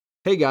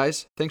Hey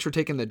guys, thanks for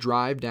taking the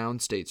drive down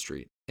State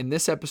Street. In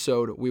this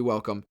episode, we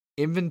welcome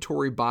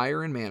inventory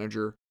buyer and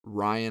manager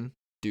Ryan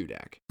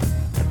Dudak.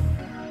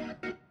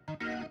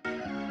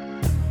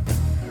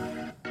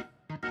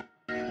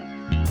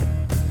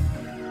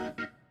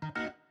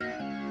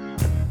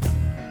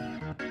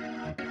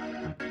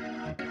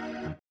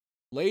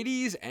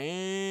 Ladies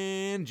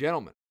and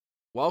gentlemen,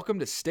 welcome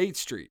to State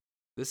Street.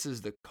 This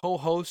is the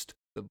co-host,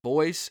 the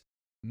voice,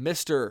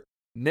 Mr.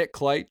 Nick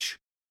Kleitch,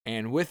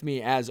 and with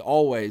me, as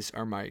always,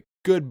 are my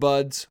good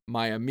buds,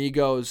 my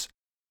amigos,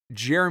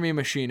 Jeremy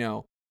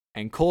Machino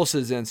and Cole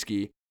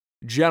Szynski.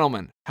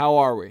 Gentlemen, how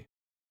are we?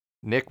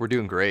 Nick, we're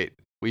doing great.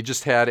 We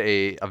just had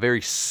a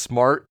very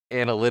smart,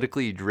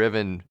 analytically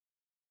driven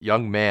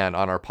young man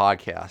on our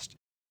podcast,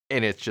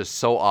 and it's just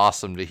so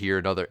awesome to hear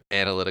another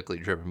analytically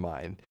driven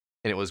mind,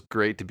 and it was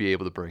great to be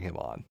able to bring him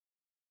on.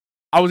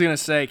 I was going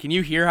to say, can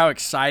you hear how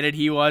excited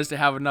he was to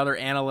have another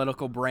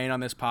analytical brain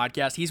on this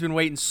podcast? He's been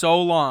waiting so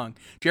long.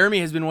 Jeremy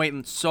has been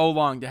waiting so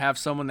long to have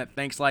someone that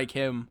thinks like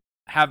him,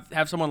 have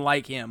someone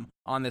like him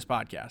on this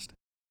podcast.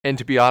 And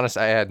to be honest,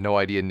 I had no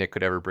idea Nick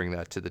could ever bring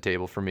that to the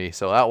table for me,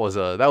 so that was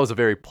a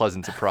very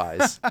pleasant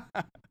surprise.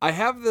 I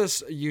have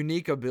this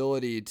unique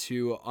ability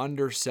to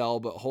undersell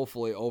but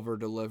hopefully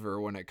over-deliver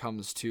when it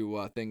comes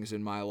to things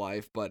in my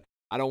life, but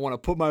I don't want to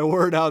put my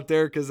word out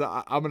there because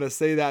I'm going to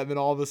say that and then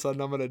all of a sudden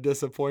I'm going to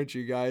disappoint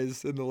you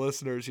guys and the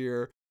listeners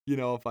here,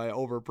 if I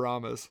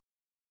overpromise.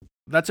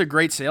 That's a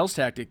great sales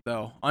tactic,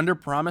 though.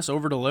 Under-promise,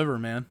 over-deliver,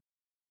 man.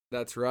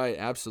 That's right.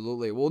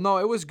 Absolutely. Well, no,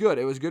 it was good.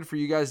 It was good for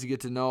you guys to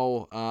get to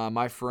know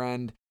my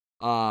friend,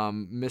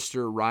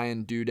 Mr.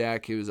 Ryan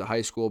Dudak. He was a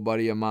high school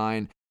buddy of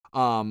mine.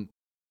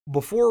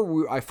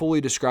 Before I fully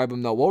describe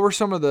him, though, what were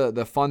some of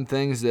the fun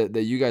things that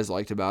you guys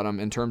liked about him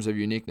in terms of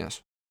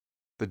uniqueness?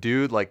 The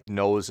dude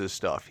knows his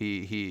stuff.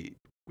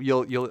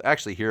 You'll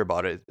actually hear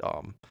about it.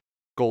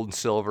 Gold and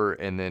silver,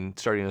 and then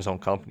starting his own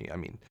company. I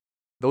mean,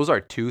 those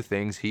are two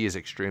things he is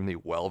extremely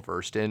well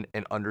versed in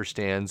and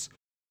understands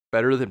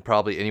better than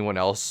probably anyone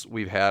else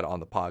we've had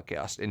on the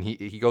podcast. And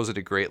he goes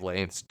into great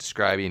lengths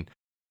describing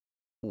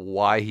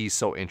why he's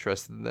so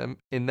interested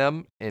in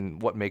them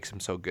and what makes him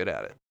so good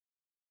at it.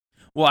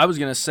 Well, I was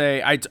going to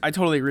say, I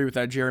totally agree with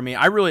that, Jeremy.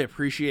 I really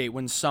appreciate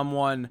when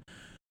someone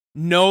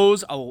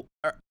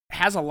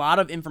has a lot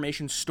of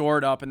information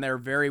stored up and they're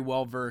very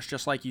well versed,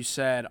 just like you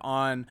said,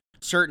 on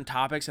certain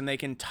topics, and they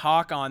can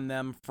talk on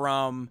them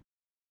from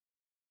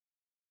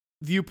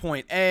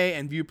viewpoint A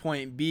and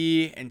viewpoint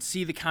B and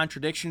see the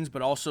contradictions,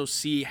 but also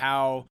see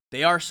how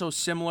they are so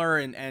similar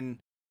and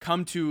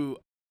come to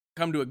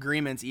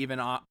agreements even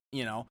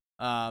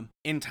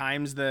in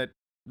times that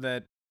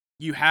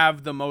you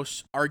have the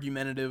most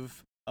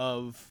argumentative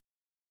of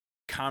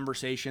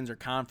conversations or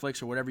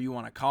conflicts or whatever you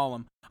want to call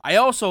them. I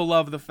also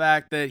love the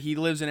fact that he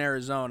lives in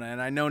Arizona,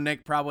 and I know,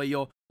 Nick, probably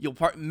you'll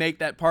make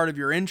that part of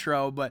your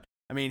intro, but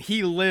I mean,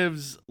 he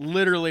lives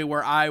literally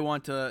where I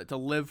want to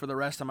live for the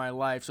rest of my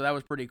life, so that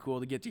was pretty cool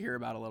to get to hear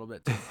about a little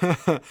bit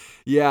too.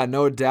 Yeah,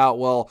 no doubt.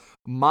 Well,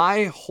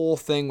 my whole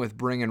thing with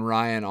bringing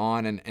Ryan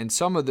on and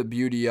some of the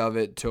beauty of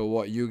it to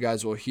what you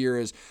guys will hear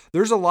is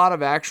there's a lot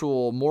of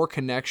actual more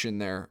connection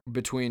there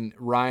between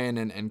Ryan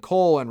and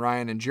Cole and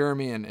Ryan and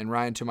Jeremy and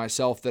Ryan to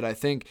myself that I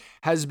think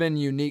has been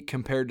unique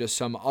compared to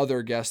some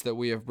other guests that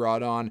we have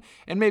brought on,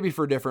 and maybe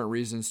for different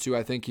reasons too.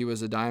 I think he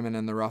was a diamond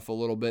in the rough a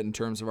little bit in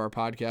terms of our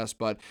podcast,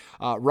 but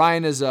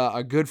Ryan is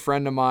a good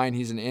friend of mine.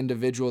 He's an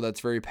individual that's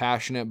very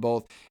passionate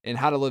both in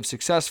how to live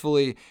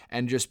successfully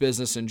and just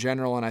business in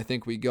general, and I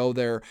think we go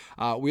there.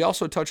 We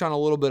also touch on a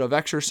little bit of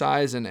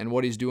exercise and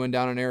what he's doing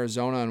down in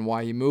Arizona and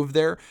why he moved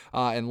there.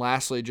 And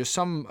lastly, just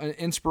some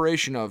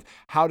inspiration of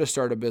how to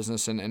start a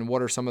business and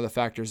what are some of the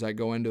factors that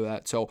go into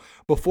that. So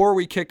before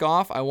we kick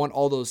off, I want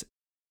all those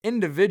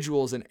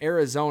individuals in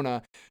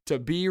Arizona to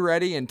be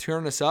ready and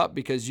turn us up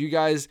because you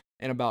guys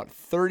in about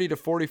 30 to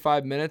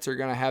 45 minutes are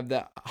going to have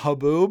that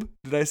haboob.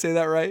 Did I say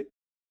that right?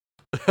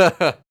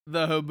 The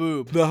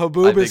haboob. The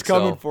haboob is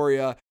coming for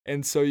you.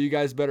 And so you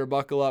guys better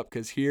buckle up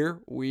because here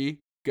we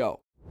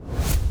go.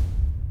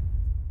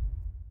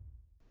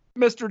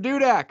 Mr.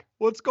 Dudak,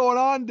 what's going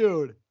on,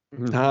 dude?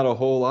 Not a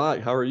whole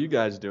lot. How are you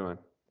guys doing?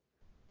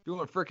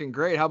 Doing freaking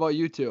great. How about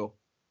you two?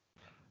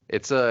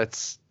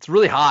 It's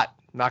really hot.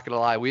 Not gonna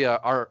lie. We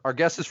our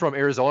guest is from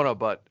Arizona,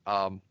 but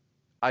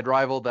I'd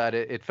rival that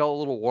it felt a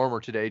little warmer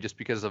today just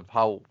because of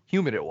how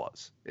humid it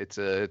was.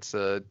 It's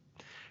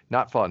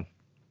not fun.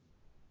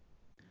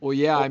 Well,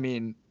 yeah, I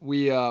mean,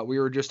 we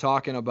were just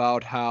talking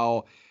about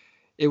how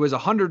it was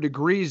 100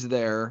 degrees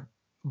there,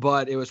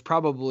 but it was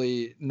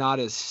probably not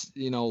as,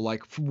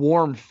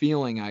 warm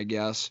feeling, I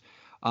guess,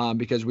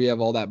 because we have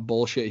all that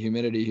bullshit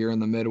humidity here in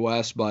the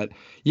Midwest. But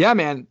yeah,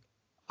 man,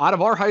 out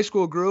of our high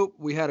school group,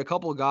 we had a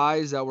couple of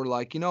guys that were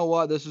like, you know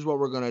what, this is what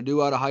we're going to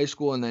do out of high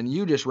school. And then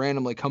you just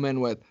randomly come in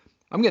with,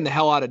 I'm getting the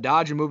hell out of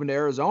Dodge and moving to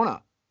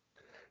Arizona.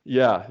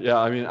 Yeah.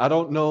 I mean, I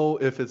don't know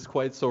if it's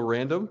quite so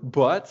random,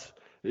 but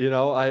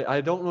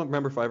I don't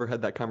remember if I ever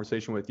had that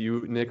conversation with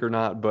you, Nick, or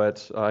not,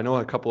 but I know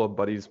a couple of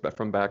buddies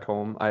from back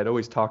home. I had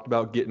always talked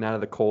about getting out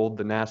of the cold,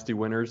 the nasty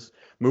winters,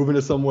 moving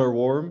to somewhere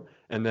warm,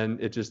 and then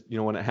it just,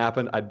 when it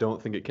happened, I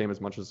don't think it came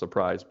as much as a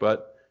surprise,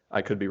 but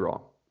I could be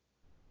wrong.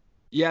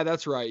 Yeah,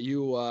 that's right.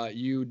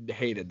 You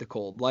hated the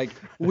cold. Like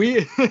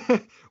we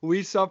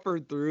we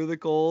suffered through the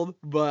cold,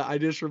 but I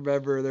just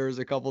remember there was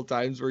a couple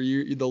times where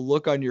the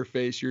look on your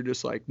face, you're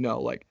just like,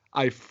 no, like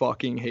I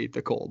fucking hate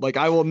the cold. Like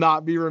I will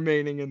not be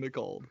remaining in the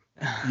cold.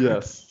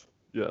 Yes.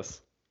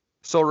 Yes.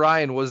 So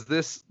Ryan, was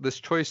this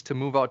choice to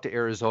move out to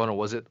Arizona,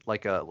 was it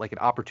like an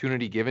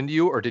opportunity given to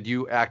you, or did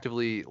you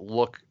actively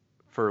look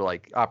for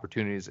like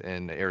opportunities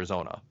in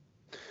Arizona?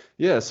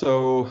 Yeah,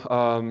 so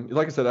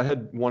like I said, I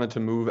had wanted to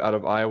move out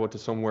of Iowa to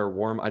somewhere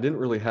warm. I didn't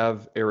really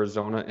have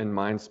Arizona in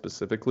mind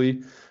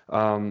specifically,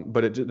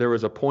 but there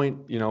was a point,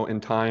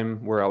 in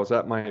time where I was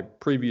at my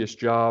previous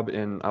job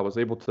and I was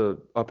able to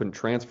up and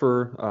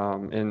transfer,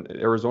 and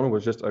Arizona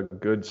was just a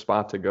good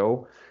spot to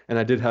go. And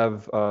I did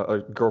have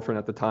a girlfriend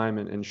at the time,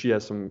 and she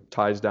has some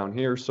ties down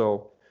here,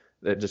 so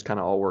it just kind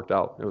of all worked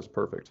out. It was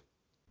perfect.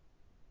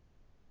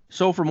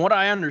 So from what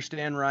I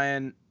understand,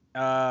 Ryan,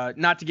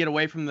 not to get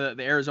away from the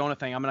Arizona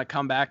thing, I'm going to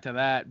come back to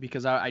that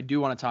because I do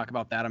want to talk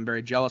about that. I'm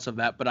very jealous of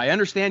that. But I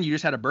understand you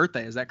just had a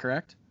birthday. Is that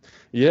correct?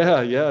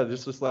 Yeah, yeah.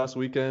 Just this last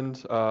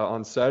weekend,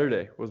 on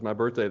Saturday was my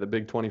birthday, the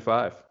big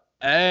 25.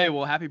 Hey,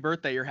 well, happy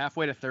birthday. You're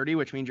halfway to 30,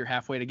 which means you're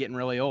halfway to getting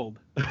really old.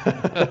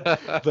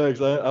 Thanks.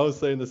 I was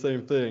saying the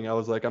same thing. I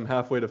was like, I'm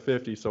halfway to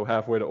 50, so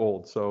halfway to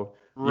old. So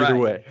either Right.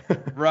 way.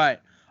 Right.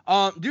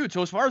 Dude,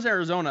 so as far as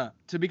Arizona,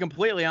 to be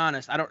completely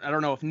honest, I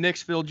don't know if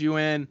Nick's filled you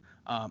in.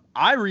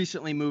 I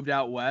recently moved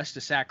out west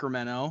to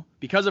Sacramento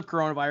because of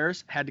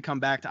coronavirus, had to come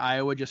back to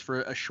Iowa just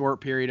for a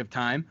short period of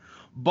time.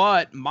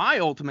 But my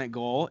ultimate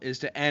goal is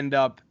to end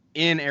up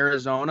in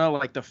Arizona,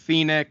 like the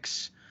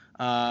Phoenix,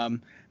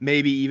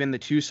 maybe even the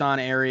Tucson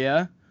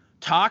area.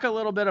 Talk a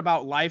little bit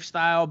about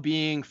lifestyle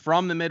being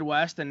from the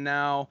Midwest and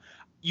now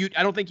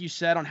I don't think you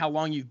said on how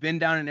long you've been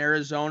down in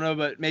Arizona,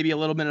 but maybe a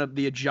little bit of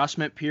the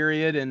adjustment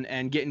period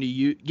and getting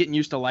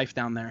used to life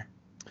down there.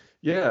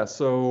 Yeah,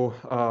 so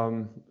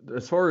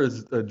as far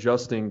as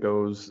adjusting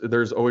goes,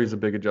 there's always a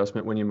big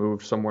adjustment when you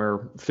move somewhere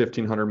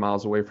 1,500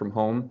 miles away from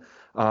home.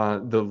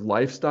 The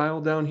lifestyle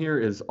down here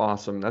is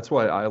awesome. That's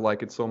why I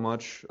like it so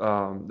much.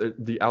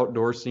 The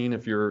outdoor scene,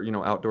 if you're,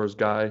 outdoors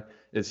guy,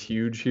 is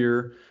huge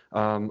here.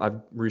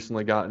 I've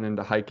recently gotten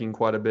into hiking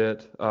quite a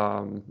bit,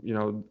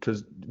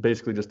 because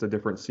basically just a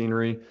different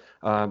scenery.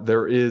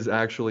 There is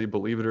actually,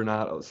 believe it or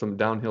not, some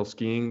downhill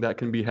skiing that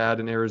can be had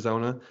in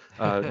Arizona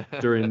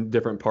during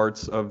different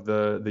parts of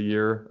the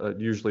year,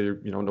 usually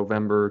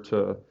November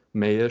to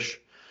Mayish,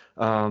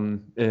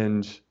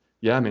 and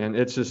yeah, man,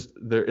 it's just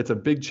there. It's a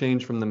big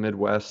change from the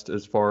Midwest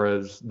as far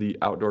as the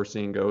outdoor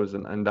scene goes,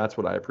 and that's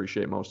what I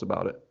appreciate most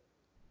about it.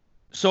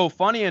 So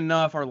funny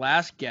enough, our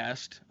last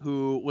guest,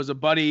 who was a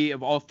buddy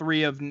of all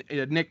three of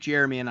Nick,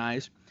 Jeremy, and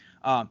I's,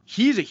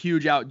 he's a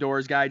huge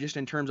outdoors guy, just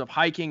in terms of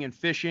hiking and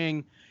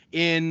fishing.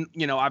 In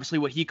obviously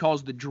what he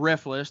calls the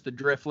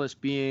driftless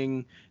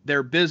being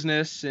their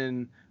business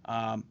in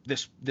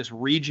this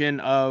region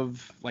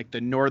of like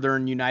the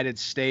northern United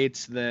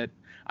States that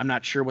I'm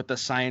not sure what the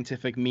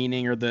scientific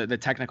meaning or the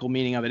technical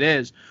meaning of it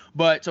is.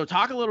 But so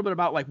talk a little bit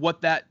about like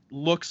what that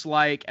looks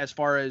like as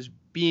far as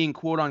being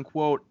quote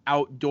unquote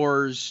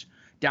outdoors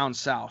down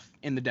south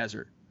in the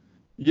desert.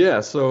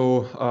 Yeah,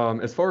 so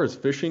as far as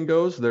fishing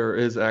goes,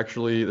 there's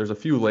a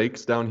few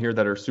lakes down here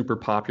that are super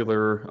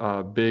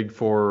popular, big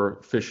for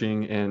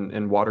fishing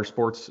and water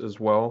sports as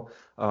well.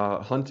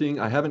 Hunting,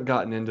 I haven't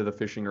gotten into the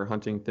fishing or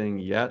hunting thing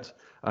yet.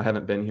 I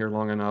haven't been here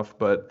long enough,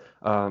 but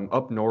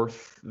up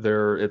north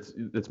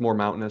it's more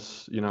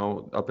mountainous,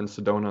 up in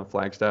Sedona,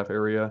 Flagstaff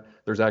area.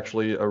 There's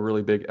actually a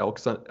really big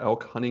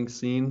elk hunting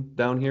scene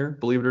down here,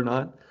 believe it or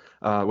not,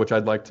 which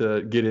I'd like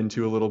to get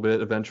into a little bit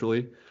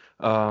eventually.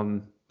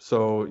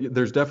 So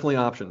there's definitely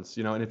options,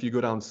 and if you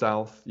go down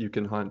south, you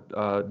can hunt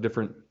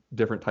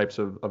different types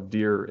of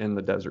deer in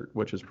the desert,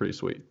 which is pretty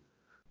sweet.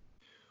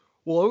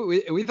 Well,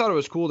 we thought it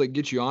was cool to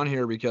get you on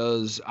here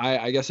because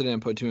I guess I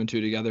didn't put two and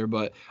two together,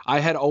 but I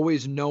had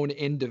always known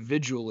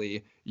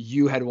individually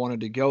you had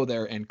wanted to go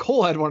there and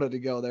Cole had wanted to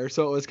go there.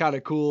 So it was kind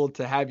of cool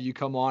to have you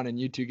come on and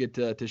you two get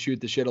to shoot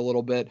the shit a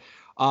little bit.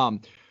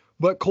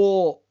 But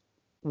Cole,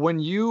 were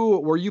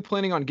you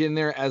planning on getting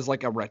there as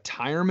like a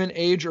retirement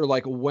age or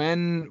like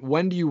when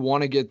do you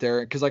want to get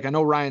there? Because like I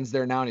know Ryan's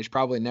there now and he's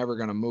probably never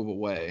going to move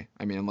away.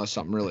 I mean, unless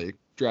something really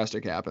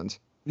drastic happens.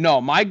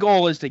 No, my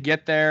goal is to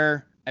get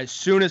there as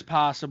soon as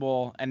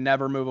possible and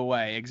never move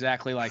away.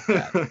 Exactly like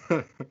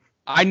that.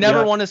 I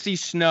never want to see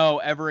snow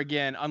ever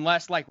again,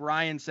 unless, like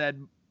Ryan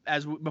said,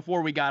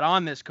 before we got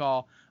on this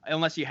call,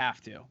 unless you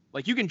have to.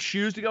 Like you can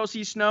choose to go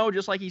see snow,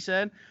 just like he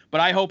said, but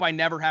I hope I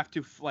never have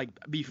to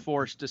be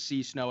forced to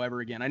see snow ever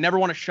again. I never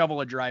want to shovel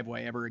a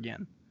driveway ever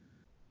again.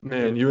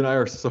 Man, you and I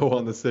are so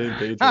on the same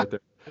page right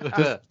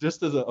there.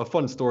 Just as a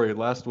fun story,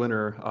 last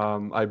winter,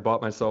 I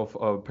bought myself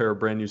a pair of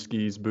brand new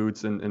skis,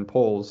 boots, and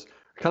poles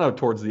kind of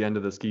towards the end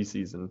of the ski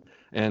season,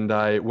 and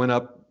I went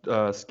up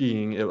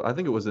skiing. I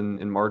think it was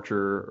in March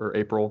or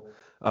April.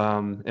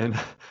 And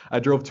I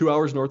drove 2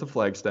 hours north of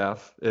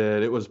Flagstaff.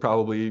 And it was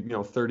probably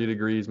 30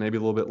 degrees, maybe a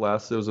little bit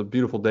less. It was a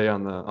beautiful day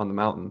on the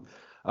mountain.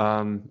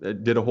 I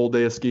did a whole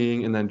day of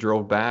skiing and then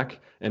drove back,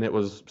 and it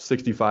was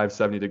 65,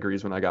 70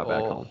 degrees when I got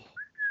back home.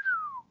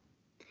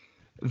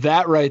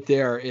 That right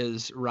there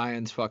is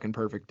Ryan's fucking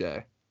perfect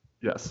day.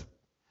 Yes,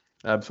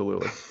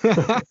 absolutely.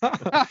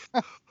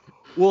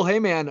 Well, hey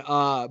man,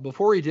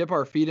 before we dip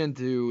our feet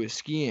into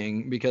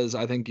skiing, because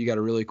I think you got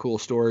a really cool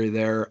story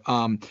there.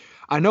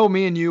 I know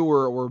me and you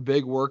were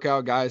big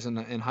workout guys in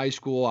high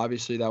school.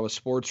 Obviously, that was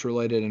sports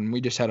related, and we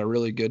just had a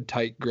really good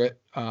tight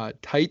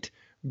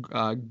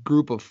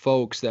group of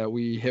folks that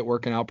we hit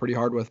working out pretty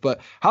hard with.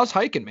 But how's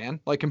hiking, man?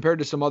 Like compared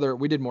to some other,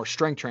 we did more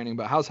strength training,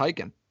 but how's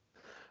hiking?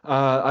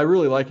 I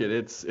really like it.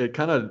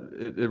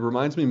 It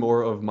reminds me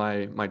more of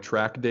my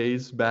track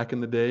days back in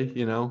the day,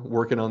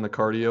 working on the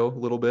cardio a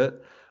little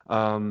bit.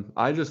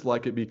 I just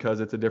like it because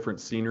it's a different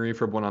scenery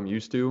from what I'm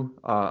used to.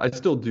 I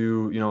still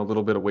do, a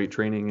little bit of weight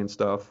training and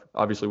stuff.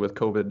 Obviously with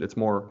COVID, it's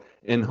more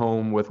in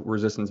home with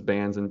resistance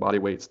bands and body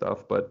weight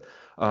stuff. But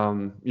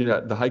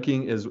the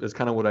hiking is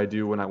kind of what I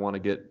do when I want to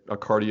get a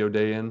cardio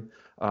day in.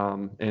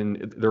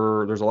 And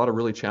there's a lot of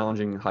really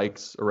challenging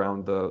hikes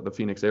around the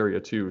Phoenix area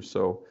too,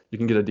 so you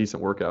can get a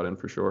decent workout in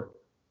for sure.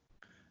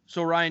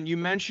 So Ryan, you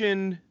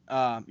mentioned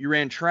you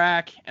ran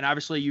track, and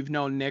obviously you've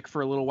known Nick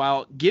for a little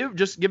while. Give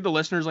the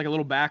listeners like a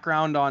little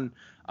background on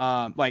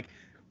like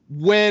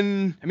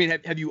when. I mean,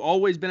 have you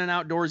always been an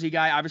outdoorsy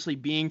guy? Obviously,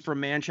 being from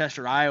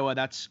Manchester, Iowa,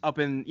 that's up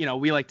in,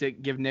 we like to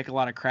give Nick a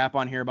lot of crap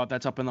on here about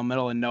that's up in the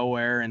middle of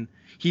nowhere, and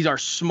he's our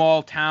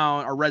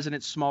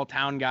resident small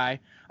town guy.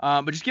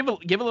 But just give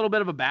a little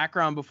bit of a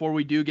background before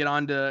we do get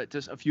on to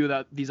a few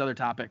of these other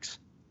topics.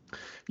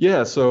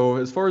 Yeah, so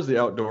as far as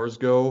the outdoors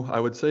go, I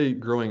would say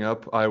growing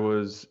up, I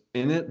was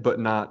in it,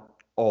 but not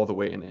all the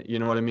way in it. You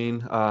know what I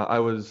mean?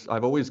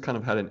 I've always kind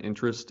of had an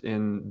interest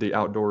in the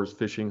outdoors,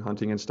 fishing,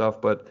 hunting, and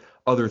stuff, but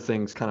other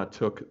things kind of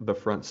took the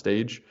front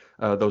stage.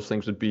 Those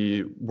things would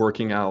be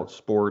working out,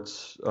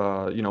 sports,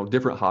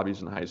 different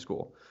hobbies in high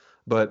school.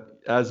 But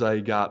as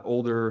I got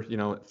older,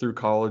 through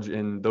college,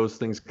 and those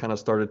things kind of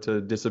started to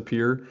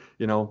disappear,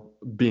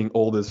 being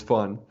old is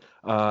fun.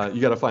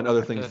 You got to find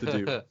other things to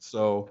do.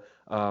 So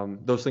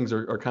those things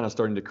are kind of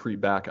starting to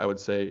creep back, I would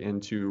say,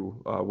 into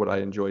what I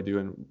enjoy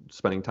doing,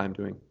 spending time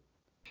doing.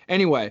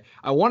 Anyway,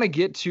 I want to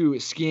get to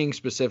skiing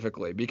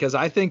specifically because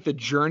I think the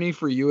journey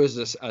for you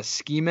as a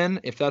skiman,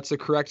 if that's the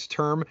correct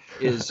term,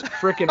 is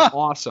freaking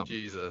awesome.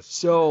 Jesus.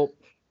 So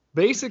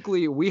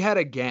basically, we had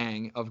a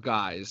gang of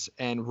guys,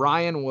 and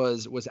Ryan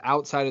was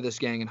outside of this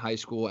gang in high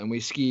school, and we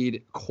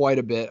skied quite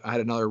a bit. I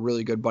had another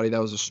really good buddy that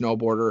was a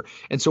snowboarder,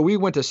 and so we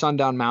went to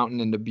Sundown Mountain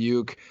in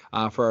Dubuque,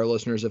 for our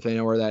listeners if they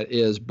know where that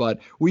is. But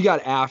we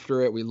got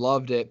after it, we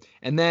loved it,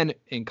 and then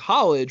in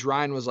college,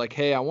 Ryan was like,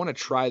 "Hey, I want to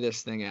try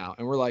this thing out,"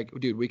 and we're like,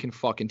 "Dude, we can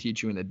fucking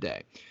teach you in a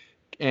day."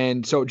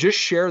 And so just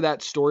share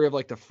that story of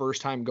like the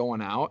first time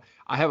going out.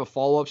 I have a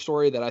follow-up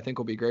story that I think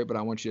will be great, but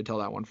I want you to tell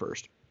that one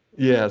first.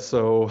 Yeah,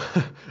 so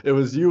it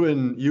was you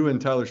and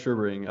Tyler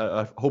Sherbering.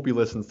 I hope he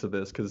listens to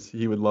this because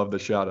he would love the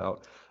shout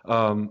out.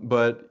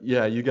 But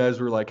yeah, you guys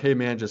were like, "Hey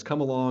man, just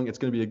come along. It's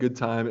gonna be a good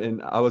time."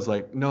 And I was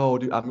like, "No,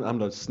 dude, I'm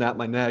gonna snap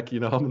my neck.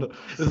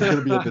 This is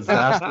gonna be a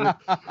disaster."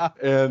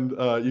 And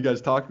you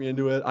guys talked me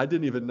into it. I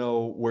didn't even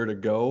know where to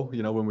go.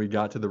 When we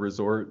got to the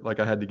resort, like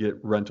I had to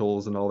get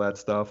rentals and all that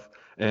stuff.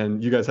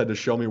 And you guys had to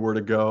show me where to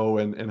go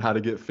and how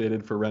to get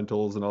fitted for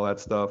rentals and all that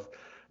stuff.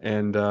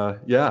 And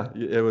yeah,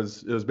 it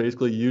was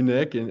basically you,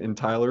 Nick, and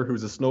Tyler,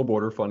 who's a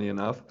snowboarder, funny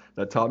enough,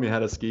 that taught me how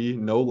to ski.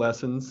 No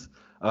lessons.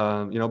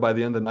 By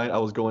the end of the night, I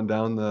was going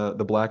down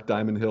the Black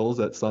Diamond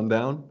Hills at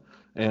sundown,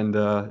 and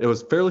it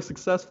was fairly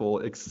successful,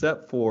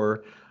 except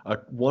for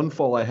one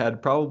fall I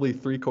had probably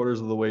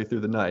 3/4 of the way through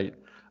the night.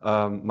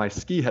 My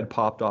ski had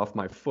popped off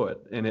my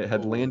foot, and it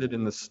had landed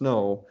in the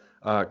snow,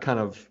 kind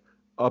of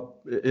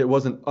up. It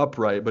wasn't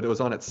upright, but it was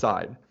on its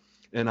side,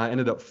 and I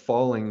ended up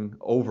falling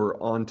over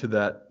onto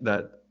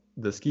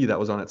the ski that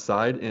was on its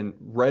side and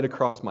right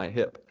across my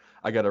hip.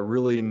 I got a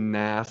really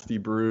nasty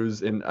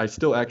bruise, and I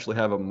still actually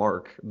have a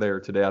mark there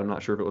today. I'm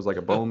not sure if it was like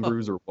a bone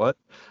bruise or what,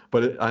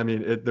 but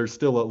there's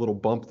still a little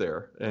bump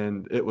there,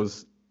 and it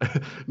was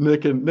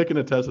Nick can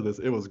attest to this.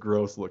 It was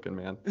gross looking,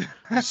 man.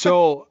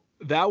 So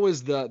that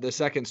was the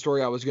second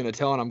story I was going to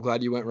tell, and I'm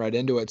glad you went right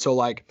into it. So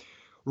like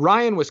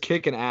Ryan was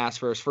kicking ass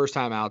for his first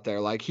time out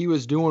there. Like he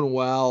was doing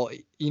well.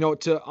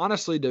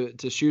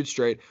 To shoot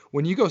straight,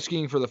 when you go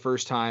skiing for the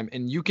first time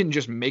and you can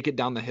just make it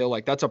down the hill,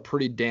 like that's a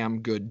pretty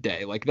damn good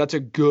day. Like that's a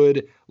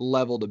good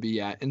level to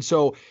be at. And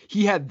so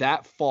he had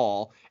that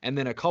fall and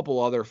then a couple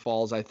other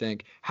falls, I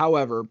think.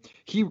 However,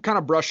 he kind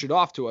of brushed it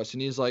off to us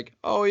and he's like,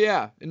 "Oh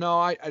yeah, no,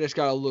 I just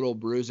got a little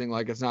bruising.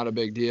 Like it's not a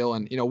big deal."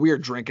 And, we were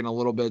drinking a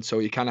little bit, so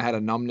he kind of had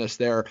a numbness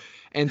there.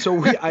 And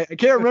so I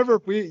can't remember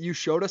if you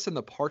showed us in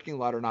the parking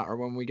lot or not, or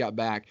when we got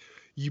back.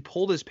 you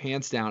pulled his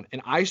pants down,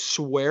 and I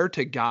swear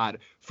to God,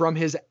 from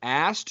his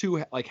ass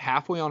to like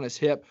halfway on his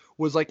hip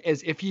was like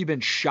as if he'd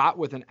been shot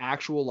with an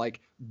actual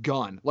like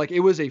gun. Like it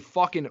was a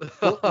fucking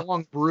foot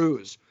long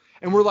bruise.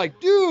 And we're like,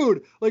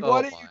 dude, like, why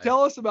Oh didn't you my.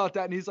 tell us about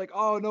that? And he's like,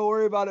 oh, no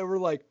worry about it. We're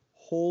like,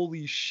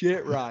 holy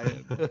shit,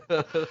 Ryan.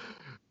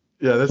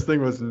 Yeah, this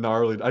thing was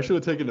gnarly. I should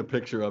have taken a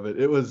picture of it.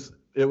 It was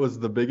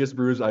the biggest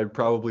bruise I've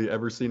probably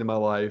ever seen in my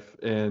life,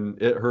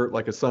 and it hurt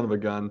like a son of a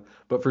gun.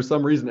 But for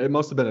some reason, it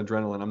must have been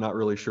adrenaline. I'm not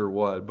really sure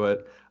what.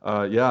 But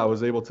yeah, I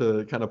was able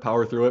to kind of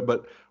power through it.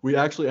 But we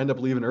actually ended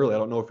up leaving early. I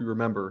don't know if you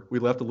remember. We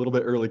left a little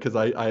bit early because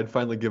I had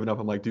finally given up.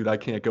 I'm like, dude, I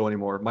can't go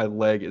anymore. My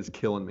leg is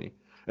killing me.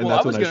 And Well, I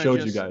that's when was I gonna showed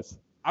you just guys.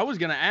 I was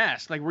gonna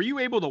ask, like, were you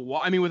able to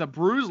walk? I mean, with a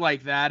bruise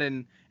like that,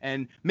 and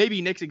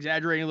maybe Nick's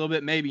exaggerating a little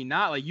bit, maybe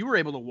not. Like, you were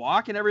able to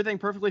walk and everything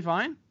perfectly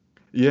fine.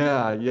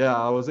 Yeah, yeah,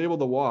 I was able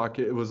to walk.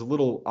 It was a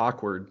little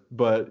awkward,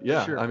 but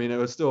yeah, I Sure. mean, it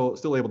was still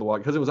able to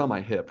walk because it was on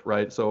my hip,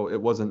 right? So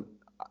it wasn't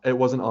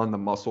on the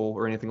muscle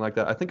or anything like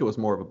that. I think it was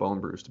more of a bone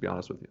bruise, to be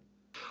honest with you.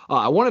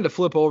 I wanted to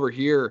flip over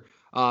here.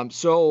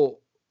 So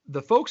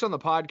the folks on the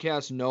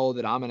podcast know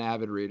that I'm an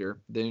avid reader.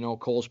 They know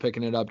Cole's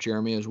picking it up,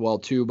 Jeremy as well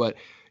too. But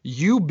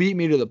you beat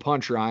me to the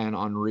punch, Ryan,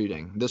 on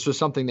reading. This was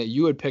something that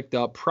you had picked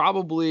up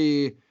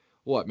probably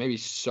what, maybe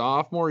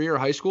sophomore year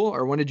of high school,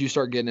 or when did you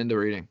start getting into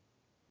reading?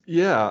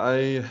 Yeah,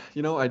 I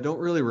don't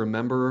really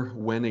remember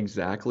when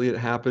exactly it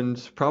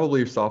happened.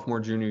 Probably sophomore,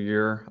 junior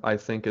year, I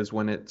think is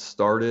when it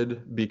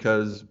started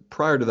because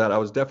prior to that, I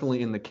was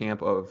definitely in the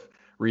camp of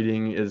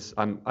reading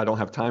I don't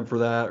have time for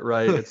that,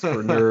 right? It's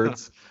for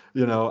nerds.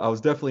 I was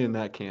definitely in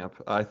that camp.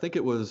 I think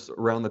it was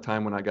around the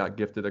time when I got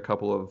gifted a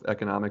couple of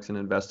economics and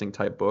investing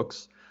type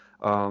books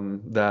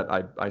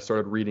that I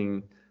started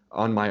reading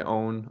on my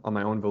own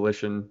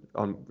volition,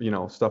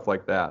 stuff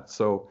like that.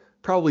 So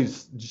probably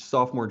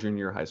sophomore, junior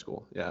year of high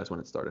school. Yeah, that's when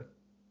it started.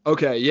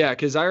 Okay, yeah,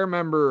 because I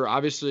remember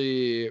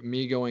obviously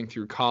me going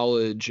through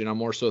college, and I'm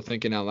more so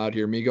thinking out loud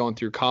here. Me going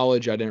through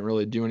college, I didn't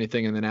really do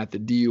anything, and then at the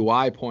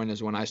DUI point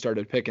is when I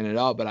started picking it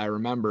up. But I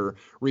remember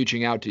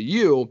reaching out to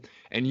you,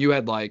 and you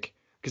had like,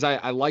 because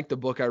I liked the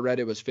book I read.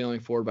 It was Failing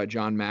Forward by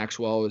John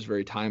Maxwell. It was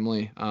very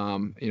timely.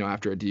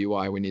 After a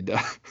DUI, we need to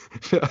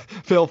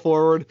fail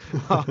forward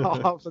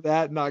off of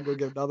that, and not go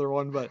get another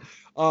one. But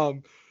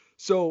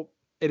so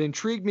it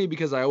intrigued me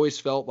because I always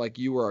felt like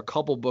you were a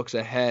couple books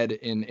ahead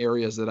in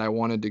areas that I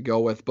wanted to go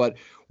with. But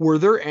were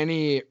there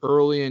any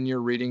early in your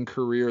reading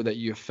career that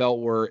you felt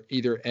were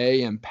either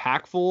A,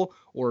 impactful,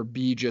 or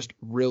B, just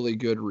really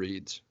good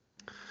reads?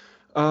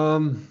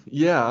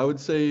 Yeah, I would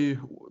say,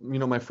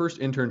 my first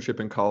internship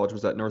in college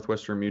was at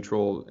Northwestern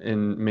Mutual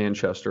in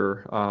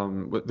Manchester.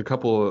 With the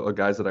couple of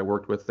guys that I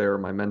worked with there,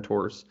 my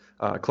mentors,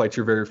 Clyde,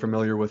 you're very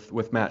familiar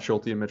with Matt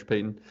Schulte and Mitch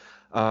Payton.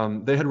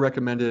 They had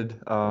recommended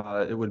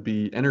it would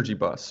be Energy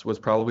Bus was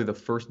probably the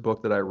first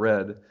book that I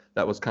read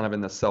that was kind of in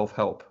the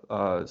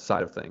self-help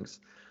side of things.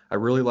 I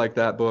really like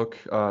that book.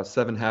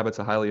 Seven Habits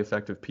of Highly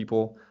Effective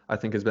People, I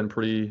think has been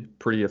pretty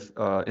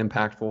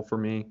impactful for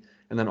me.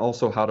 And then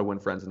also How to Win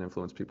Friends and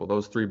Influence People.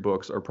 Those three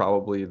books are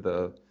probably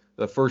the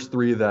first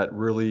three that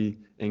really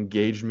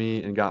engaged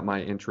me and got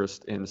my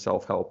interest in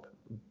self-help.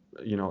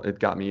 It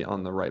got me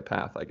on the right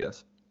path, I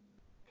guess.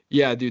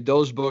 Yeah, dude,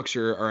 those books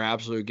are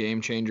absolute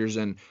game changers.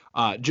 And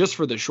just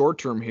for the short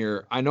term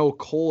here, I know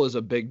Cole is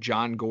a big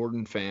John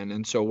Gordon fan.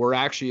 And so we're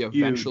actually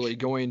eventually Huge.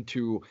 going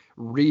to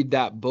read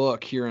that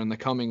book here in the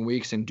coming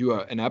weeks and do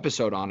an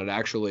episode on it,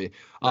 actually.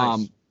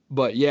 Nice.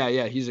 But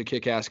yeah, he's a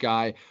kick-ass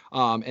guy.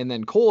 And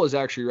then Cole has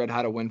actually read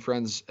How to Win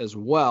Friends as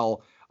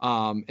well.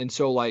 And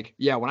so like,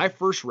 yeah, when I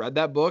first read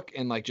that book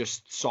and like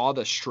just saw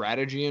the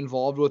strategy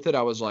involved with it,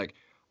 I was like,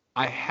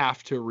 I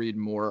have to read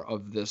more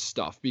of this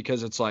stuff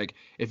because it's like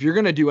if you're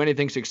gonna do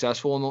anything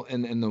successful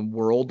in the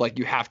world, like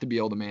you have to be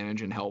able to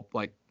manage and help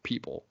like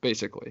people,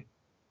 basically.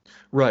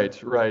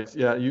 Right, right.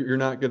 Yeah, you're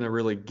not going to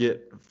really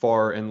get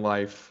far in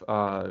life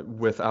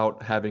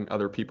without having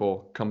other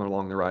people coming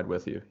along the ride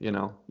with you.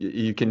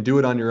 You can do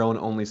it on your own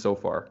only so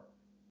far.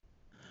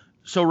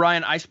 So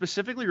Ryan, I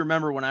specifically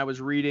remember when I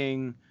was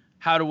reading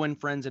How to Win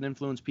Friends and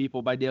Influence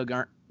People by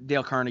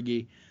Dale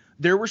Carnegie.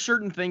 There were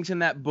certain things in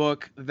that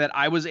book that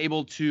I was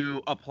able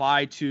to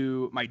apply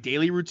to my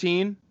daily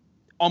routine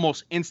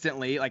almost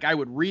instantly. Like I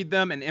would read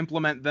them and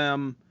implement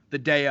them the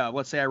day of.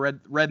 Let's say I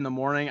read in the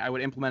morning, I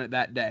would implement it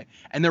that day.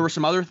 And there were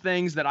some other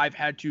things that I've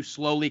had to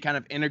slowly kind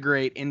of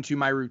integrate into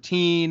my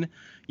routine,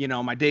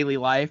 my daily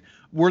life.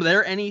 Were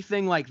there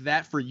anything like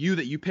that for you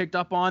that you picked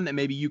up on that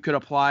maybe you could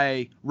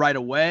apply right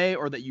away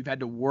or that you've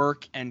had to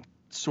work and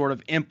sort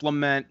of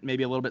implement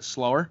maybe a little bit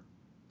slower?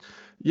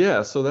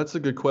 Yeah, so that's a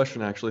good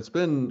question, actually. It's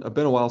been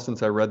a while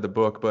since I read the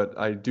book, but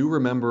I do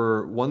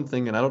remember one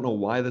thing, and I don't know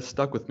why this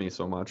stuck with me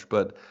so much,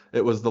 but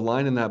it was the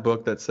line in that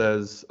book that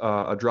says,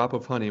 "A drop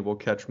of honey will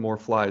catch more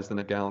flies than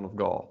a gallon of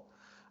gall."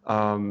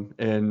 And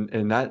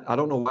that I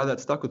don't know why that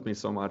stuck with me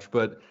so much,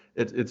 but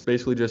it's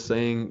basically just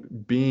saying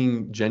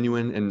being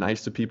genuine and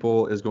nice to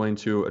people is going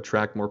to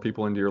attract more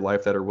people into your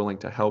life that are willing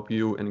to help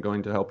you and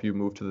going to help you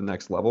move to the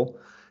next level.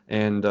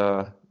 And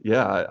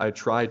yeah, I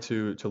try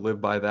to live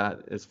by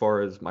that as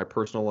far as my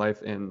personal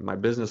life and my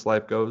business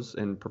life goes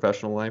and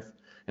professional life.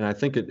 And I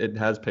think it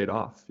has paid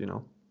off, you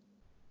know.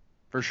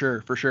 For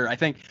sure, for sure. I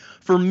think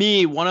for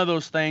me, one of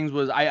those things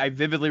was I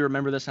vividly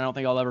remember this, and I don't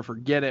think I'll ever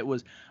forget it.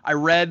 Was I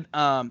read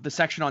the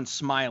section on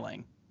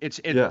smiling.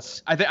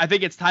 Yes. I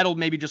think it's titled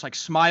maybe just like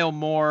smile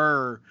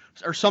more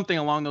or something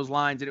along those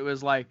lines. And it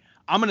was like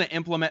I'm gonna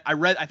implement.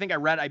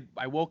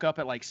 I woke up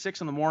at like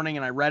 6 in the morning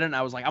and I read it and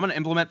I was like I'm gonna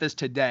implement this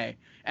today.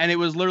 And it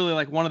was literally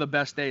like one of the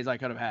best days I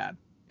could have had.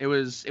 It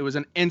was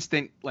an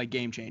instant like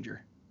game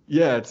changer.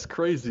 Yeah, it's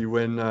crazy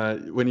when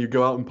you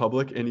go out in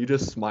public and you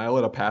just smile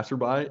at a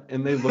passerby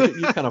and they look at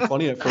you kind of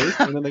funny at first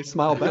and then they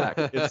smile back.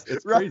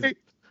 It's crazy.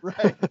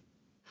 Right.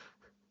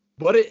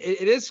 But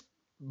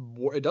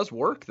it does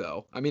work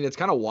though. I mean, it's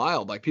kind of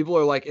wild. Like people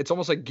are like, it's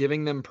almost like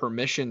giving them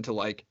permission to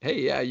like, hey,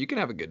 yeah, you can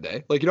have a good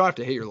day. Like you don't have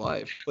to hate your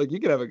life. Like you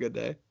can have a good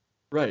day.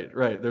 Right,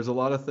 right. There's a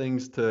lot of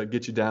things to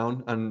get you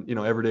down on, you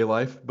know, everyday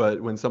life, but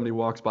when somebody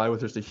walks by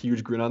with just a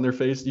huge grin on their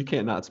face, you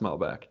can't not smile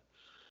back.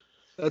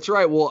 That's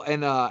right. Well,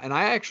 and I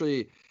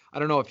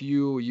don't know if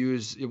you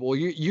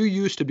you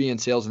used to be in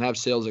sales and have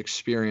sales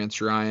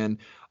experience, Ryan.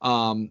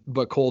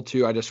 But Cole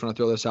too. I just want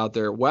to throw this out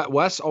there.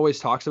 Wes always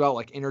talks about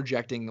like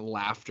interjecting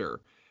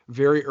laughter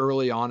very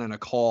early on in a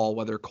call,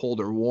 whether cold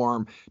or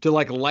warm, to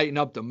like lighten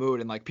up the mood.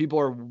 And like people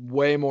are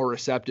way more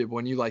receptive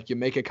when you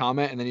make a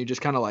comment and then you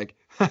just kind of like,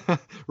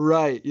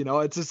 right. You know,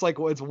 it's just like,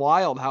 it's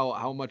wild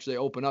how much they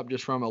open up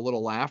just from a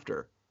little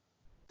laughter.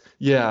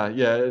 Yeah,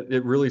 yeah,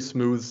 it really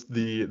smooths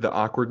the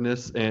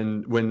awkwardness,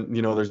 and when,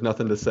 you know, there's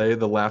nothing to say,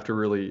 the laughter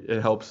really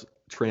it helps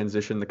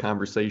transition the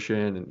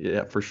conversation, and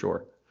yeah, for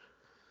sure.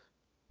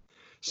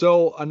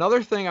 So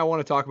another thing I want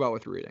to talk about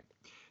with reading.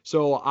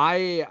 So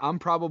I'm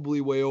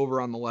probably way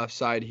over on the left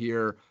side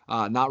here,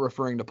 not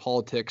referring to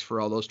politics for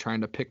all those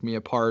trying to pick me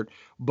apart,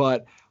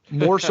 but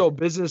more so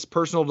business,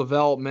 personal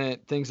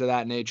development, things of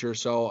that nature.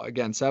 So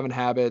again, Seven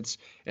Habits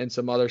and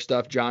some other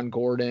stuff, John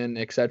Gordon,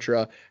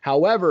 etc.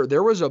 However,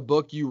 there was a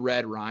book you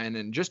read, Ryan,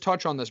 and just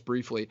touch on this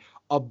briefly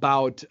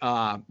about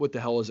what the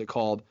hell is it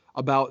called?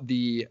 About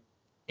the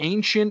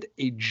ancient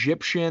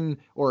Egyptian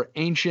or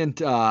ancient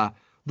the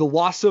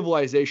Lost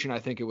Civilization, I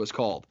think it was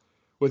called,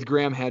 with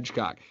Graham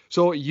Hedgecock.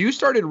 So you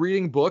started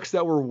reading books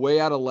that were way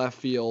out of left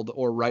field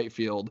or right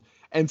field.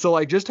 And so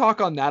like just talk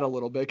on that a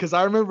little bit, because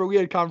I remember we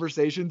had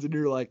conversations and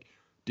you're like,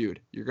 dude,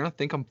 you're gonna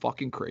think I'm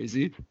fucking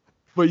crazy,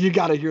 but you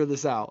gotta hear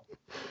this out.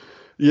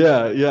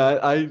 Yeah, yeah,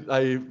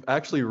 I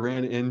actually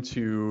ran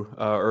into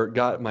or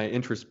got my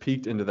interest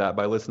piqued into that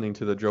by listening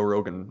to the Joe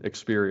Rogan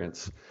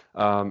Experience,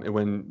 and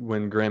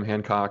when Graham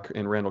Hancock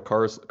and Randall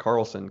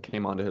Carlson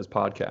came onto his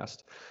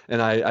podcast,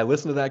 and I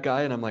listened to that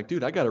guy and I'm like,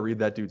 dude, I got to read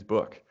that dude's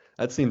book.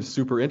 That seems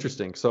super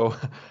interesting. So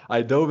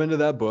I dove into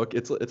that book.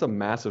 It's a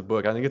massive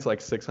book. I think it's like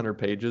 600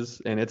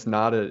 pages, and it's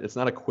not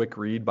a quick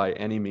read by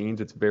any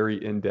means. It's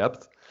very in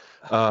depth,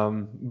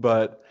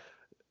 but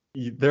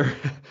there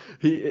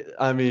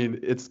I mean,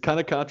 it's kind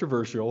of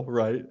controversial,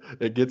 right?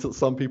 It gets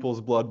some people's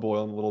blood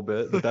boiling a little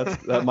bit, but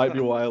that might be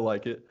why I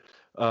like it.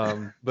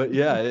 But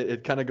yeah,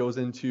 it kind of goes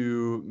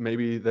into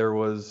maybe there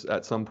was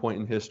at some point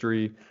in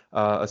history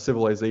a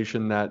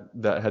civilization that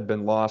had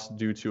been lost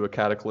due to a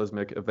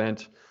cataclysmic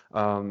event,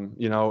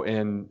 you know,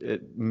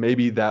 and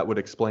maybe that would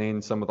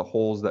explain some of the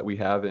holes that we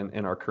have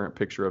in our current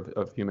picture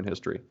of human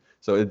history.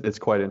 So it's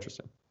quite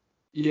interesting.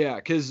 Yeah,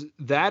 because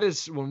that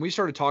is when we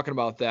started talking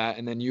about that,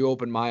 and then you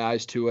opened my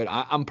eyes to it.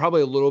 I'm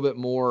probably a little bit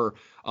more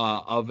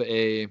of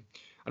a, I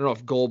don't know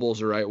if gullible is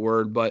the right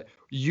word, but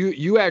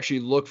you actually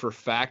look for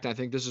fact. And I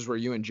think this is where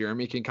you and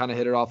Jeremy can kind of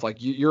hit it off. Like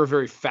you're a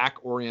very fact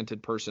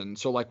oriented person.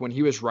 So like when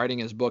he was writing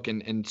his book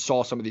and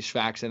saw some of these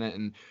facts in it,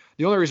 and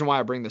the only reason why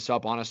I bring this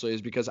up honestly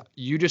is because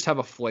you just have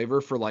a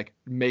flavor for like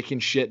making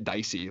shit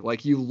dicey.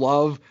 Like you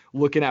love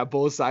looking at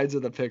both sides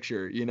of the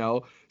picture, you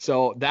know?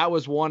 So that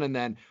was one. And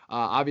then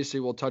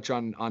obviously we'll touch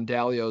on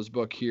Dalio's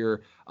book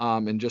here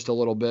in just a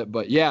little bit.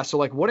 But yeah, so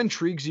like what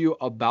intrigues you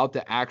about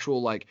the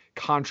actual like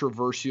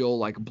controversial,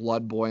 like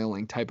blood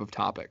boiling type of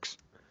topics?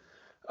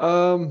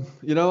 You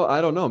know,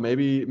 I don't know.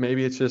 Maybe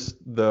it's just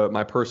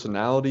my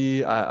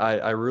personality.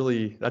 I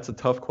really that's a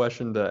tough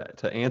question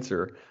to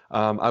answer.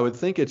 I would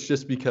think it's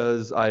just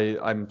because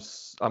I'm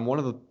one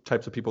of the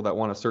types of people that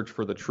want to search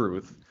for the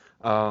truth.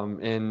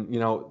 And you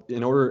know,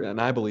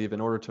 I believe in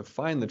order to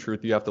find the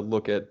truth, you have to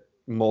look at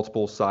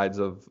multiple sides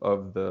of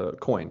the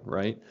coin,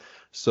 right?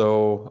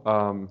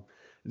 So,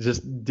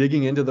 just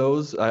digging into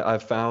those,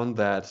 I've found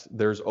that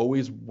there's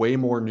always way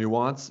more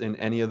nuance in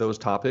any of those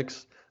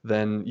topics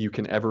than you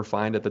can ever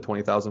find at the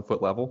 20,000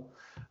 foot level.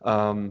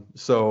 I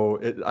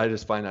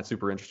just find that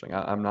super interesting.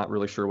 I'm not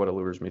really sure what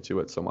allures me to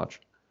it so much.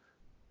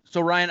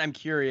 So Ryan, I'm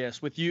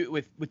curious with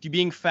you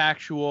being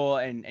factual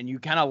and you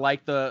kind of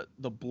like the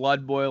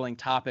blood boiling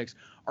topics.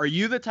 Are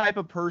you the type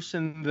of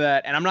person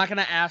that, and I'm not going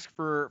to ask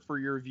for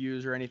your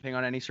views or anything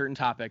on any certain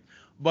topic,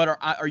 but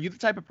are you the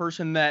type of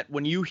person that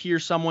when you hear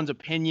someone's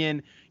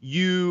opinion,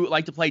 you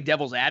like to play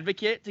devil's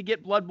advocate to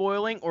get blood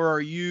boiling, or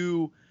are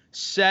you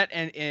set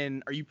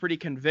and are you pretty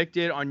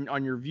convicted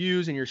on your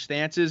views and your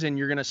stances, and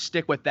you're going to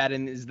stick with that?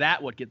 And is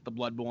that what gets the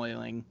blood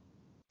boiling?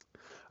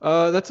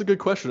 That's a good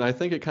question. I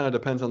think it kind of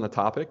depends on the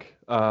topic,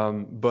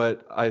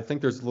 but I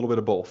think there's a little bit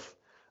of both.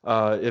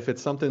 If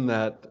it's something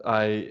that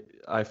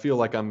I feel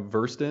like I'm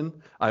versed in,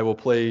 I will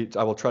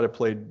try to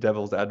play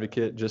devil's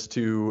advocate just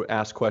to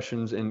ask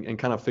questions and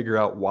kind of figure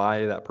out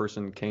why that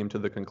person came to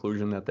the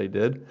conclusion that they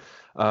did.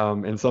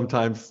 And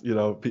sometimes,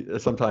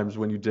 sometimes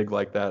when you dig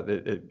like that,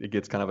 it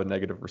gets kind of a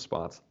negative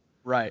response.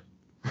 Right.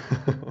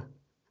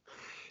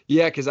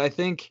 Yeah, because I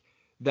think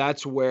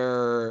that's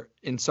where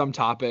in some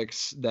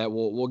topics that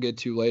we'll get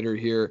to later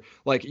here,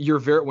 like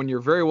when you're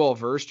very well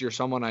versed, you're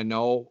someone I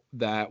know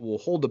that will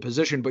hold the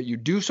position, but you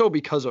do so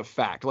because of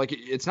fact. Like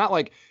it's not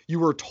like you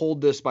were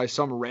told this by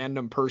some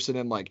random person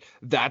and like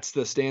that's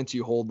the stance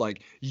you hold.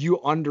 Like you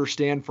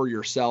understand for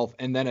yourself,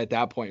 and then at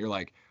that point you're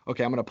like,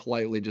 okay, I'm gonna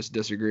politely just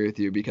disagree with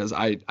you because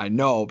I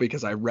know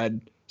because I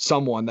read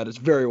someone that is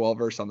very well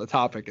versed on the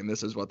topic and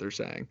this is what they're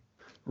saying.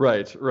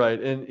 Right,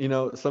 right.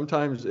 And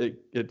sometimes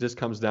it just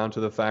comes down to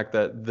the fact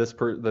that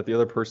that the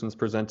other person's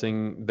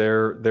presenting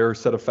their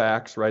set of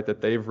facts, right,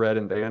 that they've read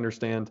and they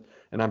understand,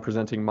 and I'm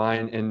presenting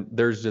mine, and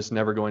there's just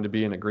never going to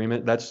be an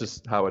agreement. That's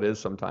just how it is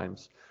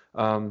sometimes.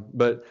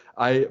 But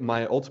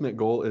my ultimate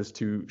goal is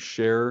to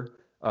share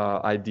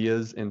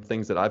ideas and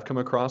things that I've come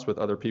across with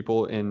other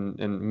people, and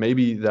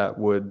maybe that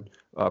would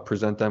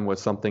present them with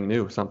something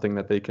new, something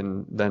that they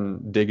can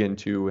then dig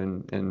into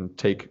and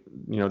take,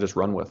 just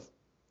run with.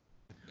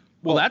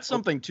 Well, that's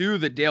something too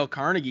that Dale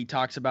Carnegie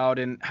talks about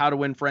in How to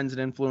Win Friends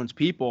and Influence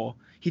People.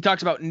 He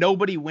talks about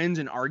nobody wins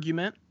an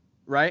argument,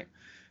 right?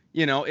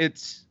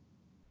 It's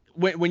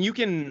when you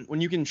can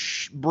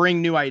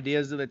bring new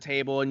ideas to the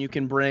table and you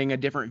can bring a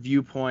different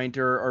viewpoint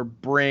or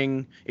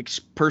bring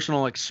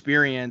personal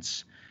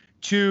experience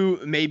to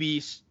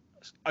maybe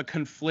a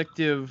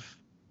conflictive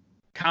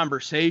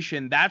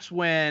conversation. That's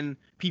when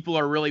people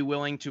are really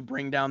willing to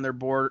bring down the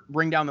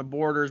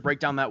borders, break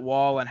down that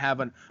wall, and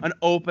have an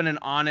open and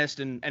honest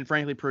and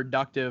frankly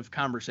productive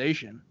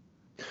conversation.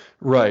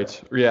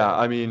 Right. Yeah.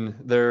 I mean,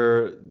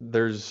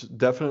 there's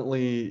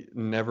definitely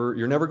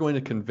you're never going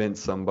to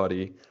convince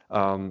somebody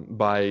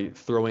by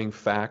throwing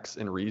facts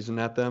and reason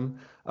at them.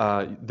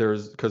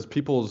 Because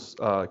people's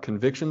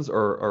convictions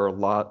are a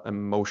lot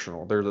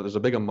emotional. There's a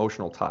big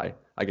emotional tie,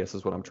 I guess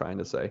is what I'm trying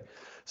to say.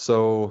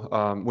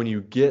 So when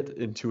you get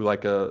into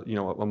like a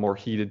more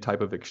heated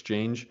type of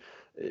exchange,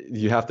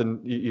 you have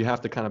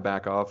to kind of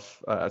back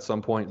off at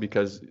some point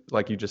because,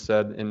 like you just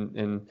said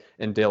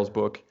in Dale's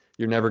book,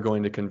 you're never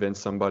going to convince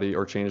somebody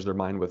or change their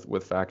mind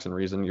with facts and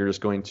reason. You're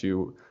just going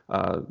to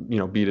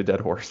beat a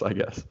dead horse, I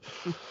guess.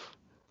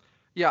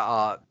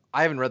 Yeah,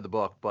 I haven't read the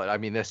book, but I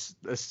mean this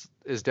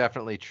is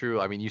definitely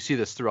true. I mean, you see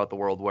this throughout the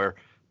world where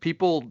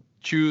people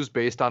choose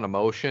based on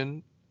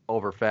emotion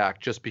over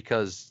fact just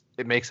because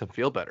it makes them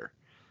feel better.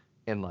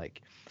 And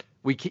like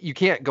you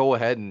can't go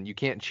ahead and you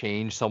can't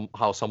change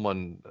how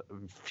someone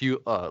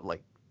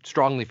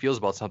strongly feels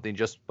about something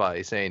just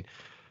by saying,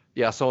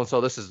 yeah, so and so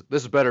this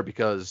is better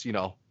because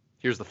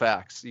here's the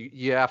facts.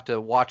 You have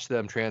to watch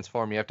them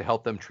transform. You have to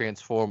help them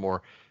transform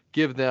or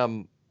give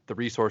them the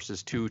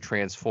resources to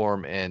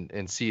transform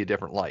and see a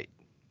different light.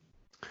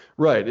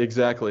 Right,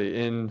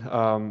 exactly. And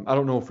I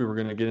don't know if we were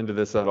going to get into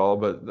this at all,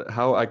 but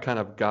how I kind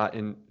of got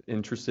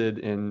interested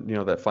in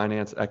that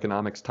finance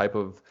economics type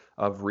of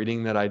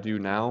reading that I do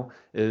now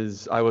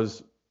is I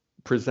was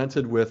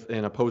presented with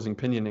an opposing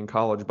opinion in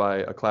college by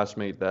a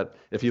classmate that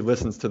if he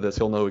listens to this,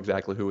 he'll know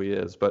exactly who he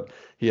is. But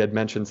he had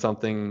mentioned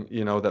something,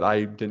 that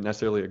I didn't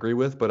necessarily agree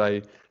with, but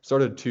I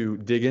started to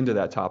dig into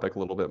that topic a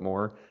little bit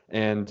more.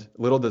 And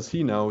little does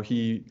he know,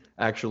 he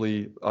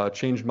actually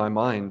changed my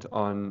mind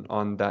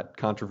on that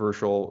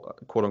controversial,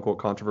 quote unquote,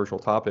 controversial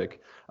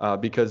topic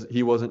because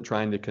he wasn't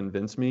trying to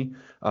convince me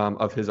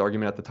of his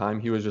argument at the time.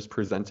 He was just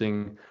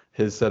presenting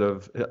his set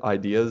of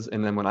ideas.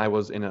 And then when I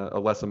was in a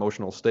less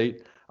emotional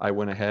state, I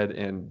went ahead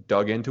and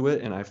dug into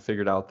it, and I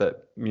figured out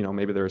that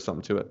maybe there was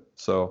something to it.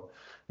 So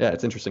yeah,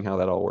 it's interesting how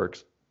that all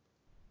works.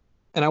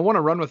 And I want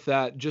to run with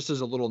that just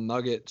as a little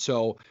nugget.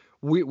 So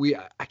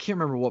I can't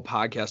remember what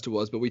podcast it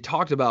was, but we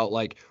talked about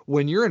like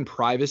when you're in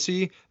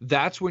privacy,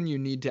 that's when you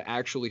need to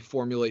actually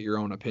formulate your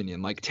own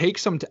opinion. Like take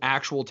some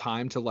actual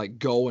time to like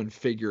go and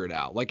figure it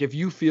out. Like if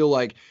you feel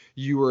like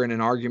you were in an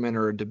argument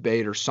or a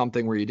debate or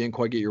something where you didn't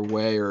quite get your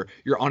way or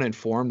you're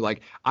uninformed, like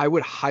I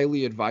would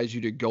highly advise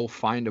you to go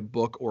find a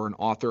book or an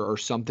author or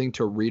something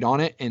to read on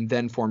it and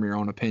then form your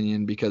own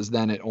opinion, because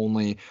then it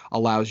only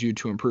allows you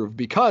to improve.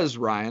 Because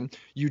Ryan,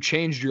 you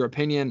changed your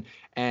opinion.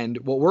 And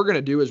what we're going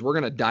to do is we're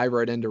going to dive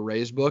right into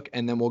Ray's book,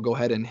 and then we'll go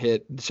ahead and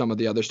hit some of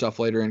the other stuff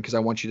later in because I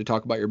want you to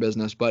talk about your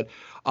business. But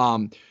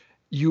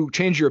you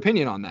changed your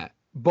opinion on that.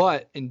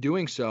 But in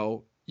doing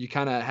so, you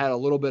kind of had a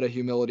little bit of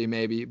humility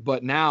maybe.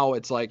 But now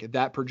it's like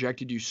that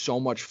projected you so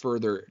much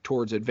further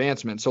towards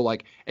advancement. So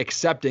like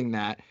accepting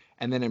that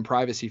and then in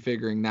privacy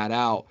figuring that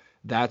out,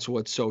 that's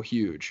what's so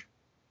huge.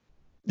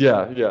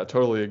 Yeah,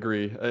 totally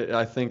agree.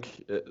 I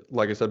think,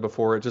 like I said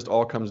before, it just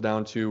all comes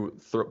down to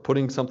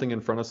putting something in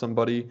front of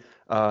somebody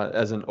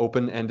as an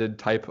open-ended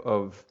type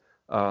of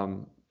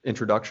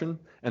introduction,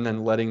 and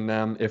then letting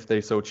them, if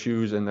they so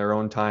choose, in their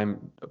own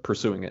time,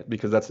 pursuing it,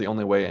 because that's the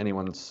only way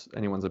anyone's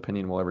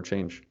opinion will ever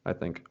change, I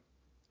think.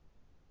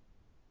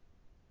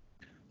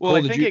 Well, Cole,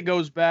 I did think you? it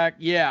goes back,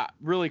 yeah,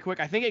 really quick.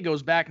 I think it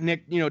goes back,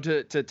 Nick,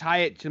 to tie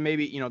it to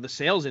maybe, the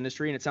sales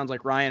industry. And it sounds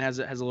like Ryan has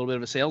a little bit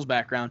of a sales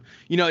background.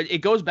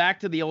 It goes back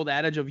to the old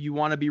adage of you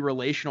want to be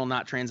relational,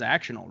 not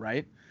transactional,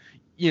 right?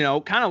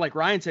 Kind of like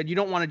Ryan said, you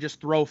don't want to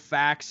just throw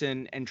facts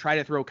and try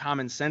to throw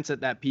common sense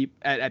at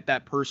at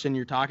that person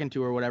you're talking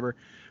to or whatever.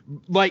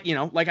 Like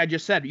I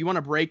just said, you want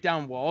to break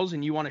down walls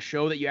and you want to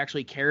show that you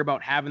actually care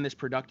about having this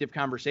productive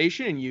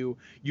conversation, and you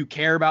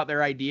care about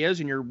their ideas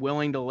and you're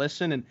willing to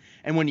listen.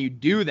 And when you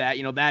do that,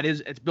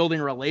 it's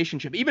building a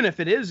relationship, even if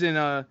it is in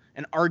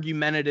an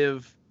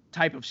argumentative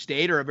type of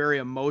state or a very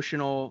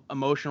emotional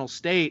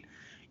state.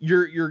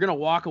 You're gonna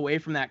walk away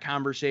from that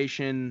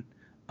conversation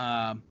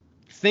uh,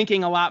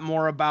 thinking a lot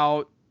more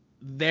about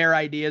their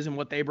ideas and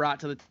what they brought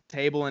to the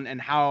table, and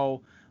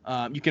how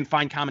you can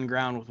find common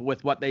ground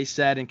with what they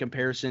said in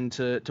comparison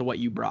to what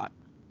you brought.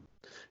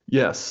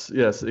 Yes,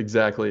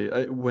 exactly.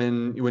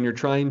 When you're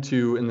trying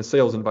to, in the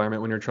sales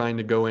environment, when you're trying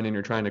to go in and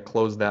you're trying to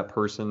close that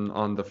person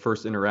on the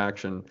first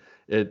interaction,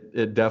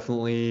 it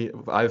definitely,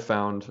 I've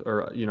found,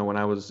 or when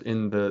I was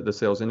in the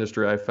sales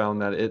industry, I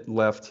found that it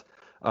left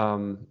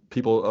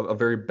people a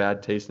very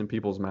bad taste in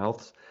people's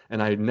mouths.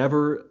 And I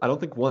don't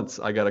think once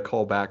I got a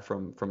call back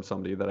from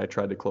somebody that I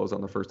tried to close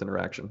on the first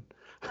interaction.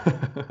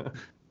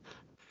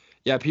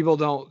 Yeah, people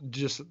don't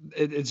just.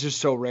 It's just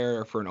so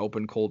rare for an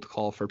open cold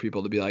call for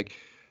people to be like,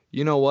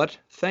 you know what?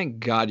 Thank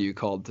God you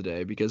called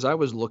today because I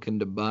was looking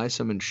to buy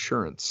some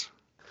insurance.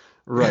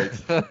 Right.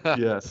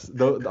 Yes.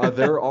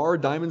 There are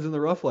diamonds in the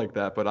rough like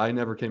that, but I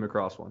never came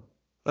across one.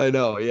 I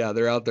know, yeah,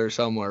 they're out there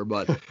somewhere.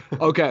 But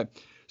okay,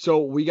 so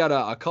we got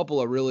a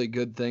couple of really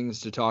good things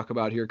to talk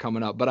about here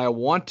coming up. But I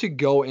want to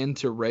go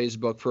into Ray's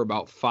book for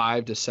about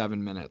 5 to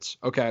 7 minutes.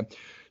 Okay,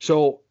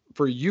 so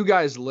for you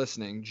guys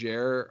listening,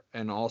 Jer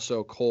and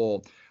also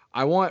Cole,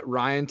 I want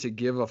Ryan to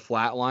give a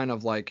flat line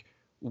of like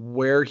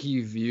where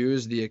he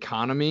views the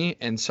economy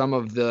and some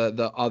of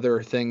the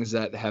other things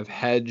that have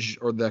hedged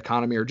or the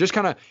economy, or just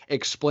kind of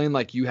explain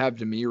like you have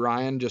to me,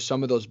 Ryan, just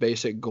some of those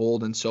basic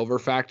gold and silver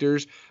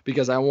factors,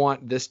 because I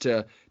want this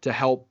to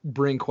help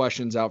bring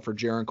questions out for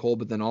Jaron Cole,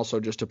 but then also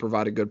just to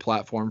provide a good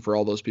platform for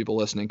all those people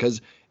listening because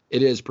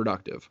it is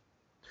productive.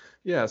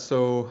 Yeah,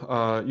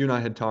 so you and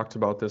I had talked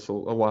about this a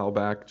while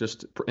back,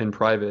 just in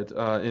private,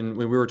 and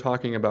we were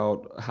talking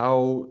about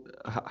how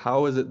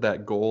is it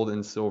that gold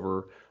and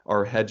silver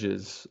are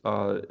hedges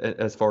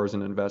as far as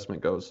an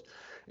investment goes,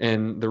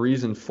 and the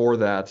reason for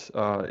that,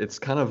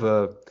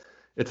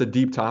 it's a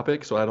deep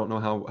topic, so I don't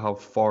know how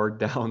far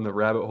down the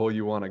rabbit hole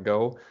you want to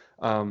go,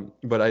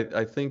 but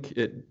I think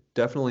it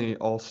definitely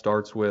all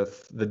starts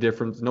with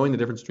knowing the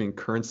difference between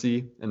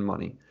currency and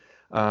money,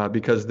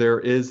 because there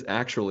is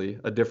actually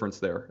a difference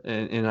there.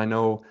 And I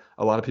know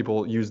a lot of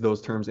people use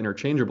those terms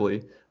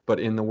interchangeably, but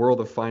in the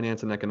world of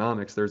finance and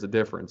economics, there's a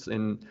difference.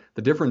 And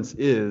the difference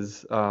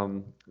is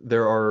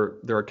there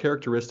are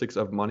characteristics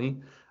of money.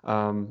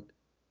 Um,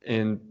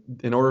 and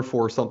in order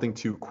for something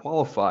to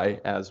qualify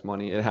as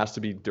money, it has to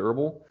be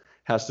durable,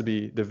 has to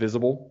be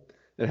divisible,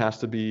 it has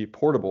to be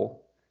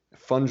portable,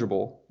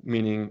 fungible,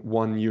 meaning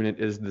one unit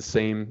is the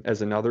same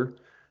as another,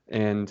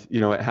 and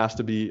it has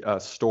to be a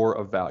store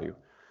of value.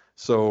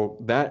 So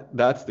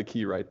that's the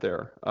key right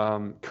there.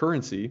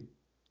 Currency,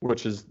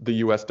 which is the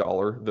U.S.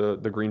 dollar,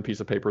 the green piece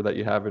of paper that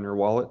you have in your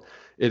wallet,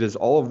 it is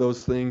all of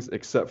those things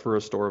except for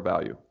a store of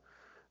value.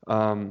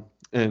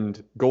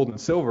 And gold and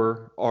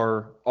silver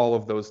are all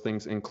of those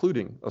things,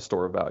 including a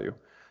store of value.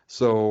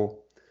 So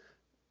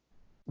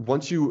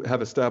once you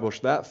have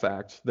established that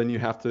fact, then you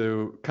have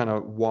to kind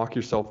of walk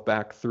yourself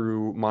back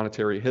through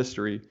monetary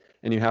history,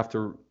 and you have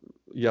to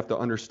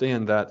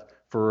understand that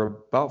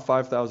for about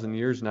 5,000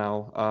 years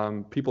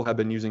now, people have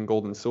been using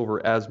gold and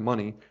silver as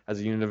money, as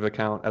a unit of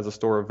account, as a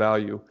store of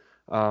value,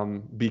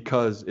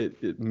 because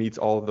it meets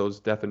all of those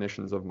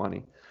definitions of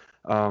money.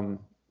 Um,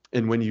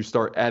 and when you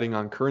start adding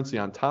on currency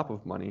on top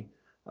of money,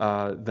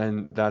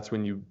 then that's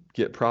when you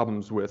get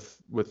problems with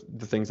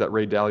the things that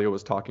Ray Dalio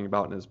was talking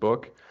about in his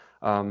book,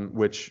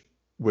 which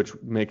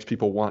makes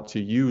people want to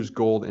use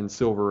gold and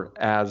silver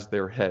as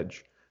their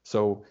hedge.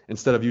 So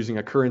instead of using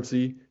a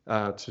currency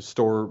to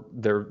store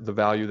the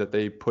value that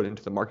they put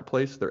into the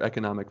marketplace, their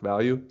economic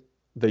value,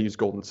 they use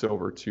gold and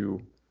silver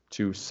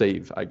to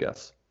save, I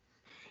guess.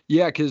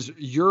 Yeah, because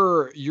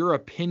your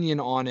opinion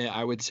on it,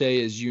 I would say,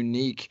 is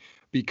unique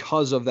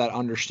because of that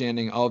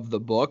understanding of the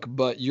book.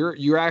 But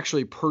you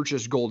actually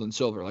purchased gold and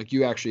silver, like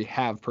you actually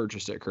have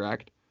purchased it,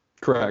 correct?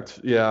 Correct.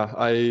 Yeah,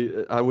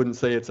 I wouldn't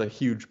say it's a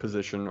huge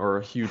position or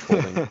a huge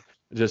holding,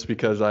 just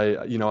because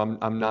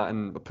I'm not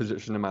in a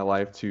position in my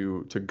life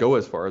to go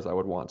as far as I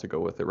would want to go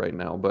with it right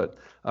now. But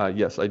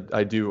yes,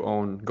 I do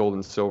own gold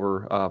and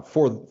silver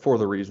for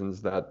the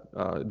reasons that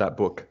that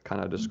book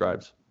kind of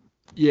describes.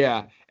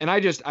 Yeah, and I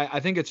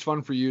think it's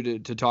fun for you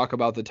to talk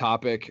about the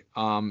topic,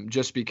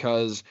 just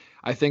because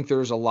I think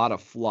there's a lot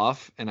of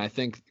fluff, and I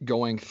think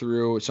going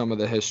through some of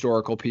the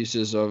historical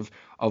pieces of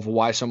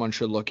why someone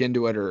should look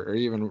into it, or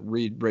even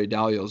read Ray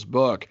Dalio's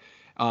book,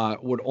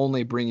 would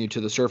only bring you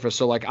to the surface.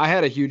 So like I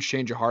had a huge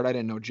change of heart. I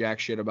didn't know jack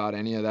shit about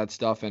any of that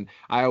stuff, and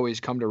I always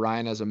come to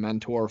Ryan as a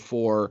mentor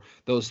for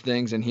those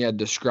things, and he had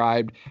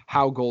described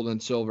how gold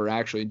and silver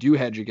actually do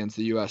hedge against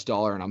the U.S.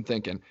 dollar, and I'm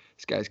thinking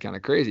this guy's kind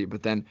of crazy,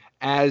 but then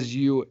as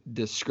you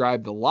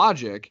describe the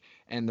logic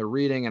and the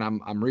reading,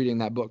 and I'm reading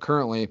that book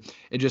currently,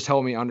 it just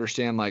helped me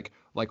understand like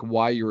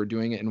why you were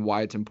doing it and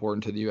why it's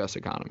important to the U.S.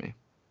 economy.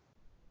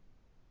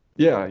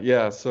 Yeah,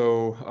 yeah.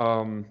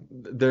 So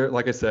there,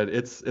 like I said,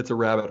 it's a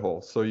rabbit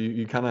hole. So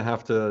you kind of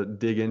have to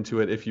dig into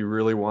it if you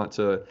really want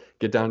to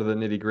get down to the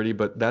nitty gritty.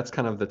 But that's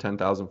kind of the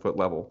 10,000 foot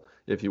level,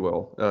 if you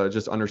will.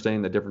 Just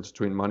understanding the difference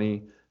between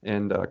money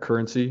and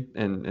currency,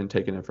 and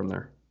taking it from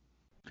there.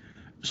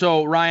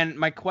 So Ryan,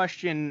 my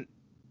question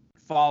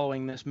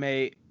following this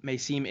may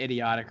seem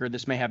idiotic, or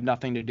this may have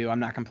nothing to do. I'm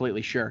not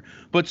completely sure.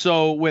 But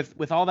so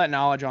with all that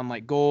knowledge on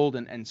like gold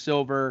and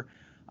silver,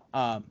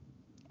 um,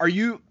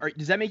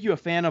 does that make you a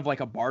fan of like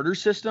a barter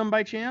system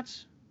by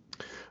chance?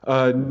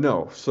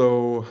 No.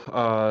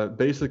 So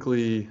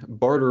basically,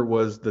 barter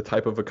was the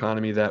type of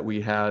economy that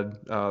we had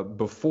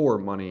before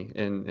money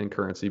and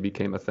currency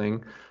became a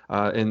thing.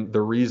 And the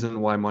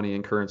reason why money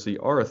and currency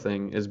are a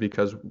thing is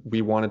because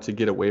we wanted to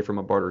get away from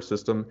a barter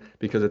system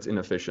because it's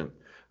inefficient,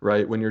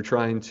 right? When you're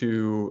trying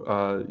to,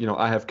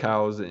 I have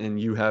cows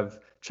and you have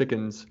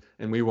chickens,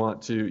 and you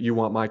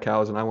want my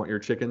cows and I want your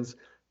chickens.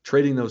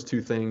 Trading those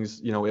two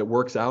things, it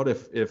works out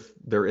if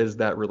there is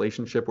that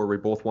relationship where we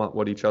both want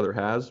what each other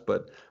has.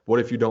 But what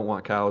if you don't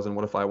want cows, and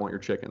what if I want your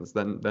chickens?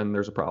 Then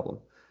there's a problem.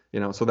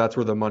 So that's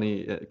where the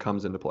money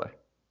comes into play.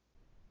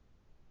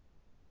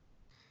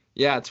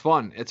 Yeah, it's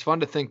fun. It's fun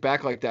to think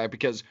back like that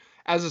because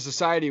as a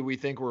society, we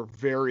think we're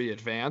very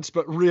advanced,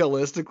 but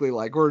realistically,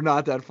 like we're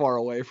not that far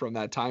away from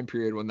that time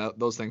period when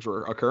those things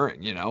were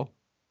occurring, you know?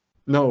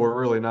 No, we're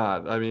really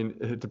not. I mean,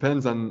 it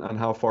depends on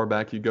how far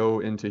back you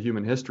go into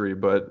human history,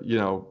 but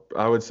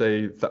I would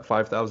say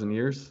 5,000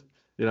 years,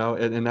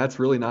 and that's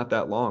really not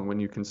that long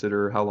when you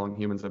consider how long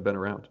humans have been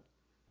around.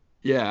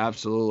 Yeah,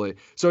 absolutely.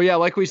 So yeah,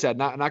 like we said,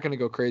 not going to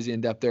go crazy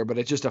in depth there, but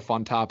it's just a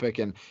fun topic.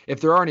 And if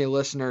there are any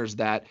listeners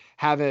that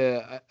have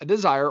a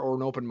desire or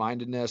an open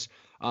mindedness,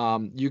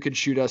 you could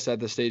shoot us at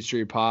the State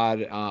Street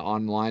Pod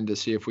online to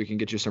see if we can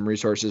get you some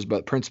resources.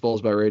 But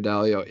Principles by Ray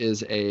Dalio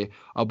is a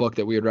book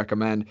that we would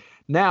recommend.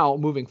 Now,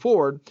 moving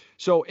forward,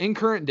 so in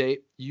current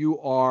date, you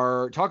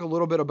are talk a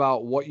little bit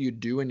about what you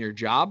do in your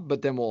job,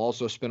 but then we'll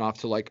also spin off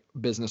to like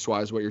business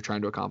wise what you're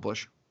trying to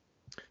accomplish.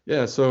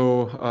 Yeah,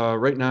 so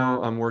right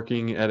now I'm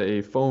working at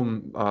a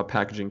foam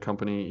packaging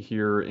company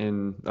here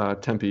in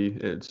Tempe.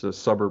 It's a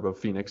suburb of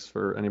Phoenix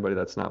for anybody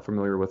that's not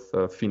familiar with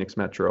Phoenix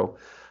Metro.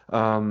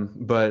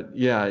 But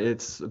yeah,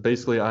 it's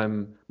basically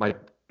my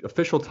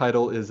official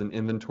title is an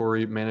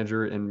inventory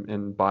manager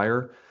and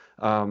buyer.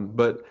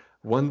 But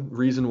one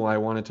reason why I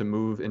wanted to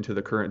move into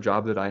the current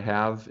job that I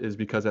have is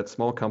because at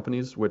small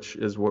companies, which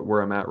is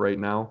where I'm at right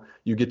now,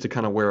 you get to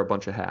kind of wear a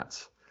bunch of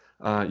hats.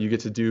 You get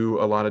to do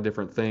a lot of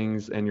different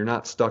things, and you're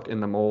not stuck in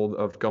the mold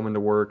of going to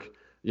work,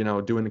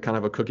 doing kind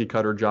of a cookie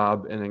cutter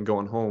job and then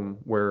going home.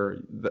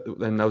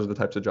 And those are the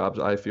types of jobs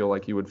I feel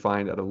like you would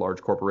find at a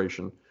large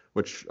corporation,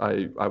 which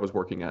I was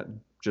working at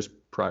just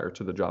prior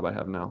to the job I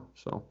have now.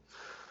 So.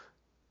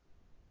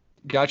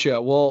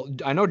 Gotcha. Well,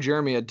 I know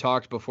Jeremy had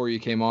talked before you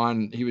came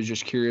on. He was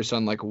just curious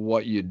on like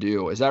what you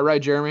do. Is that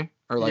right, Jeremy?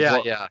 Or like Yeah,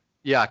 what?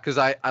 yeah. Because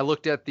I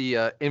looked at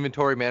the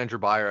inventory manager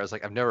buyer. I was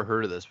like, I've never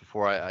heard of this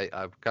before. I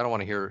kind of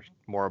want to hear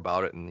more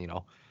about it, and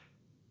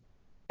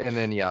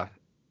then yeah,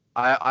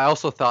 I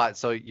also thought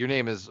so. Your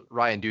name is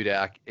Ryan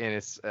Dudak, and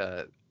it's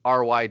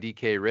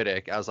RYDK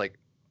Riddick. I was like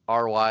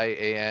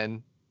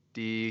RYANDUBACK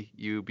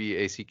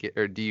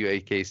or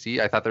DUAKC.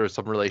 I thought there was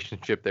some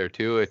relationship there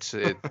too. It's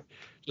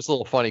just a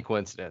little funny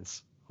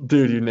coincidence.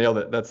 Dude, you nailed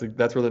it. That's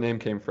where the name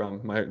came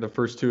from. The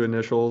first two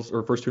initials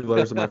or first two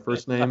letters of my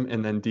first name,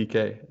 and then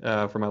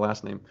DK for my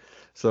last name.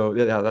 So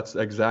yeah, that's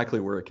exactly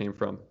where it came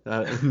from.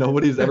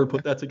 Nobody's ever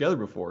put that together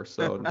before.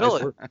 So nice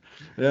Really? work.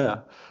 Yeah.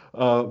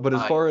 But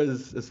as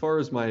Nice. far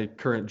as my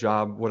current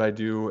job, what I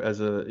do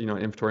as a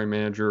inventory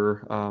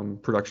manager,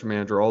 production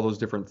manager, all those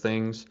different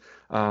things.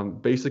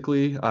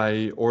 Basically,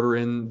 I order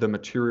in the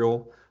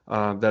material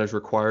that is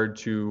required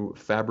to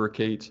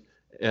fabricate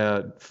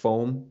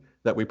foam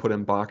that we put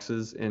in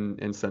boxes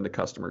and send to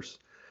customers.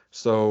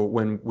 So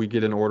when we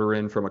get an order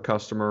in from a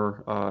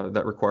customer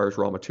that requires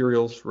raw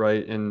materials,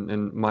 right?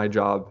 And my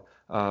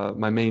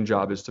main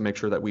job is to make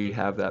sure that we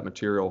have that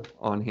material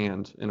on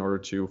hand in order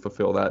to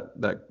fulfill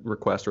that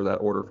request or that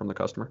order from the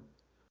customer.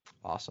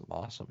 Awesome.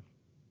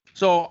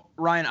 So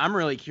Ryan, I'm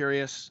really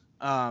curious.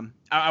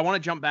 I want to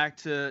jump back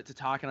to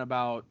talking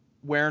about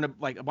wearing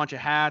a bunch of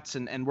hats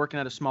and working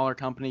at a smaller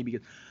company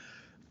because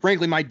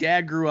frankly, my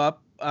dad grew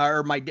up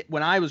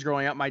when I was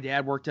growing up, my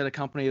dad worked at a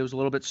company that was a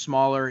little bit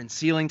smaller in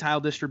ceiling tile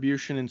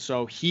distribution, and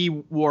so he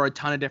wore a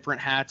ton of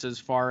different hats as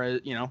far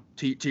as,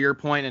 to your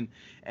point,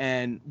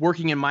 and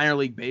working in minor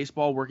league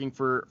baseball, working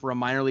for a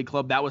minor league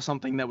club, that was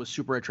something that was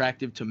super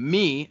attractive to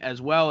me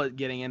as well. As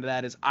getting into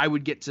that, is I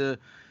would get to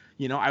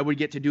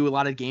do a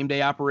lot of game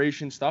day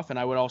operation stuff, and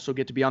I would also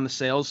get to be on the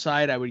sales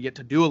side. I would get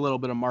to do a little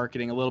bit of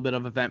marketing, a little bit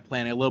of event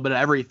planning, a little bit of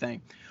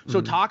everything. So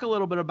talk a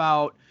little bit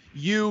about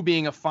you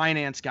being a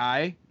finance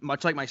guy,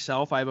 much like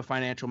myself. I have a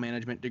financial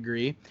management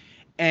degree,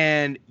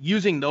 and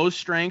using those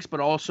strengths, but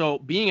also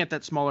being at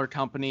that smaller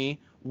company,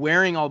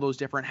 wearing all those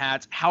different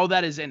hats, how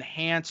that has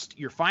enhanced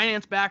your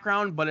finance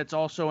background, but it's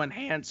also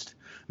enhanced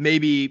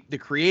maybe the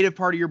creative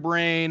part of your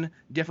brain,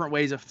 different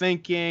ways of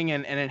thinking,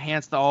 and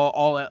enhanced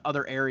all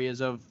other areas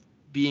of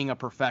being a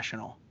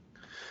professional.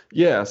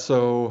 Yeah,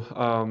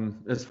 so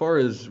as far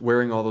as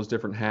wearing all those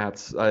different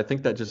hats, I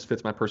think that just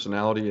fits my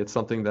personality. It's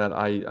something that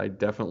I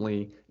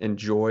definitely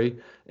enjoy,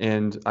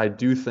 and I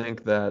do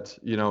think that,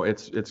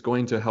 it's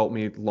going to help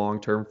me long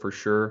term for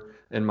sure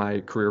in my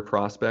career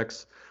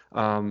prospects.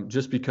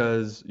 Just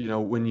because,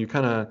 when you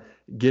kind of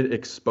get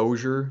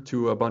exposure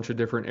to a bunch of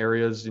different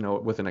areas,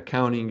 within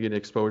accounting, get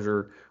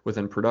exposure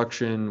within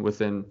production,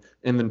 within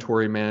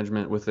inventory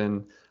management,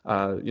 within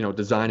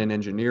design and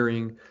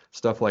engineering,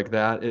 stuff like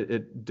that.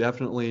 It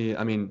definitely,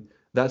 I mean,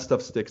 that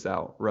stuff sticks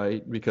out,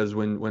 right? Because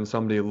when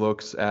somebody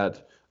looks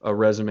at a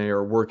resume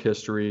or work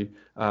history,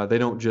 they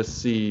don't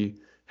just see,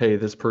 hey,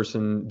 this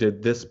person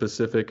did this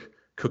specific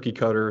cookie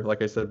cutter,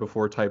 like I said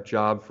before, type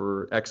job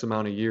for X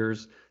amount of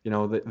years.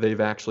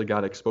 They've actually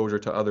got exposure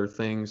to other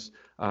things,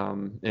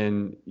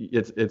 and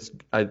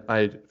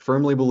I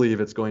firmly believe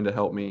it's going to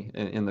help me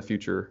in the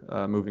future,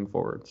 moving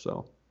forward.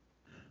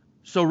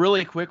 So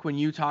really quick, when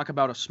you talk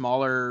about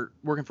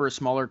working for a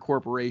smaller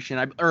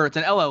corporation, or it's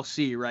an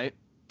LLC, right?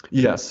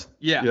 Yes.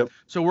 Yeah. Yep.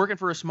 So working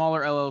for a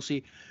smaller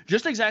LLC,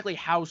 just exactly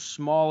how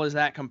small is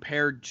that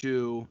compared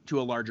to a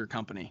larger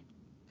company?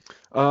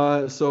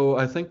 So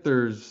I think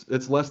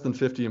it's less than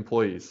 50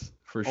 employees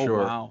for Oh,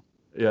 sure. wow.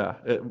 Yeah,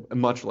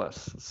 much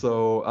less.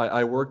 So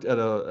I worked at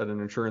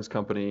an insurance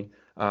company.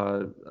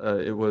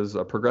 It was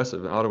a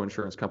Progressive, an auto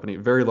insurance company,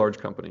 very large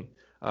company.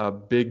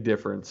 Big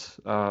difference.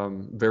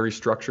 Very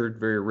structured,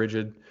 very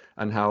rigid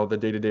on how the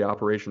day-to-day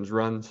operations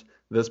runs.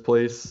 This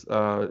place,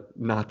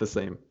 not the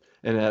same.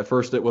 And at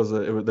first, there was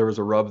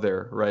a rub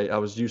there, right? I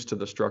was used to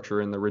the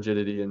structure and the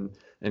rigidity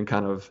and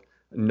kind of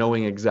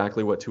knowing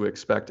exactly what to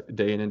expect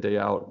day in and day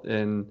out.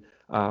 And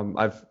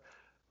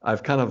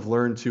I've kind of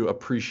learned to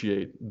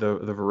appreciate the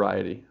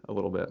variety a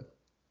little bit.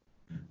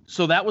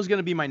 So that was going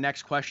to be my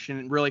next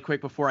question really quick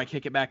before I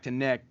kick it back to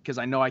Nick, because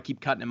I know I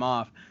keep cutting him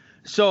off.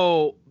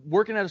 So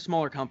working at a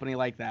smaller company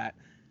like that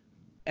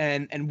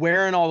and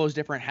wearing all those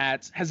different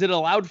hats, has it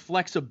allowed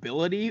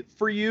flexibility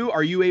for you?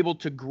 Are you able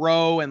to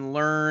grow and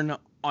learn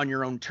on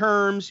your own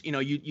terms?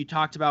 You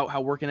talked about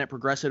how working at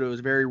Progressive, it was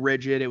very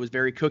rigid. It was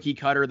very cookie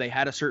cutter. They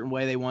had a certain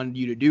way they wanted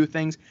you to do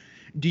things.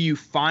 Do you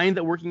find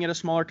that working at a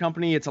smaller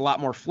company, it's a lot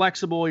more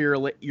flexible?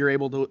 You're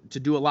able to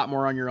do a lot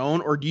more on your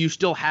own, or do you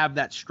still have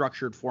that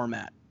structured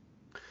format?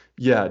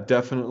 Yeah,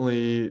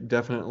 definitely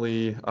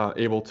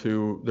able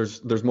to.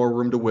 There's more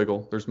room to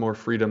wiggle. There's more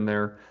freedom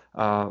there.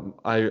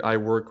 I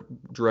work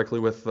directly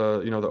with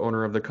the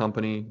owner of the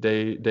company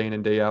day in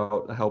and day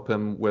out. I help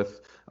him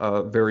with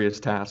various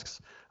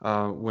tasks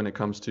when it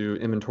comes to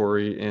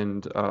inventory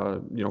and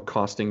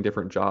costing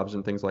different jobs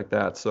and things like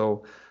that.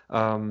 So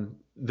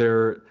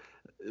there.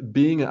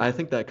 I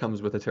think that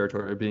comes with the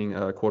territory of being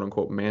a quote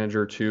unquote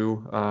manager too,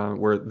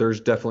 where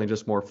there's definitely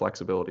just more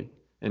flexibility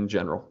in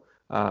general.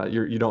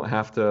 You don't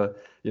have to,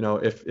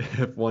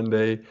 if one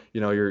day,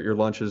 your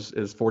lunch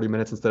is 40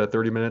 minutes instead of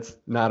 30 minutes,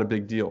 not a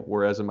big deal.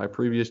 Whereas in my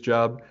previous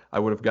job, I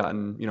would have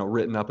gotten,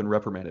 written up and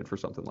reprimanded for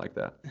something like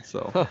that.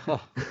 So.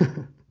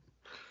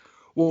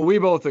 Well, we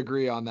both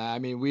agree on that. I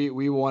mean,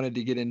 we wanted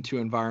to get into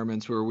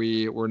environments where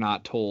we were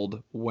not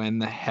told when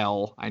the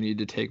hell I need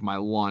to take my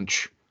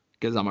lunch,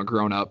 because I'm a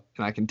grown up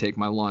and I can take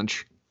my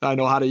lunch. I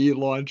know how to eat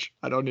lunch.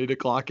 I don't need to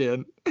clock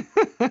in.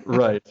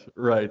 Right.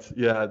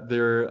 Yeah,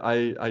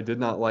 I did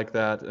not like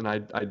that, and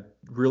I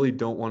really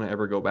don't want to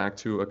ever go back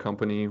to a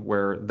company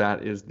where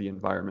that is the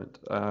environment.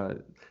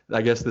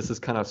 I guess this has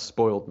kind of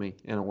spoiled me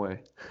in a way.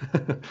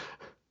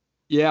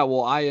 Yeah,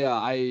 well,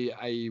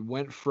 I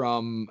went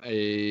from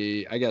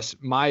I guess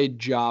my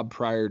job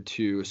prior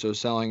to, so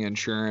selling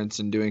insurance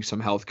and doing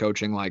some health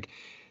coaching, like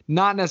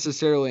not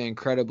necessarily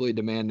incredibly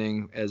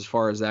demanding as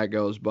far as that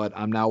goes, but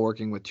I'm now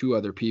working with two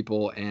other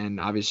people, and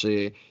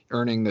obviously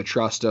earning the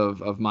trust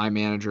of my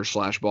manager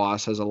slash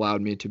boss has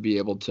allowed me to be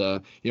able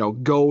to,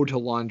 go to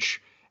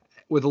lunch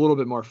with a little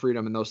bit more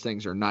freedom, and those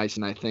things are nice.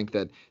 And I think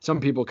that some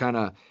people kind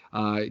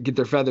of get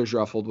their feathers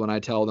ruffled when I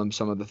tell them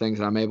some of the things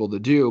that I'm able to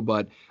do.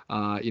 But,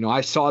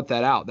 I sought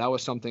that out. That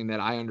was something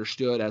that I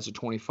understood as a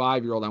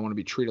 25-year-old. I want to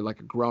be treated like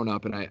a grown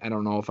up, and I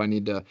don't know if I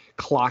need to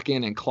clock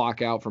in and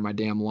clock out for my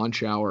damn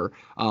lunch hour.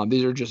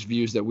 These are just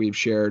views that we've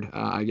shared,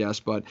 I guess.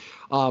 But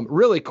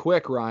really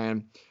quick,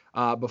 Ryan,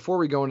 before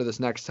we go into this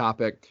next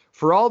topic,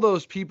 for all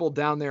those people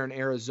down there in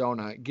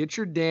Arizona, get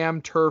your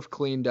damn turf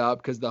cleaned up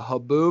because the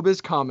haboob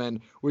is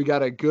coming. We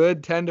got a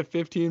good 10 to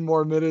 15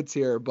 more minutes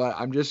here, but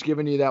I'm just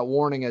giving you that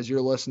warning as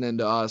you're listening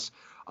to us.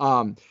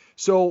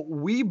 So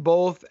we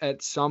both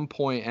at some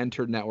point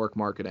entered network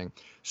marketing.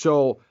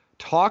 So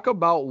talk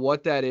about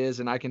what that is,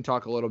 and I can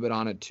talk a little bit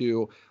on it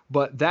too.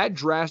 But that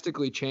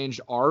drastically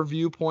changed our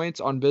viewpoints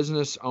on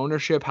business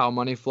ownership, how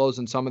money flows,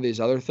 and some of these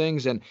other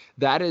things. And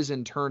that has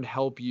in turn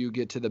helped you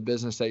get to the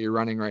business that you're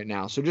running right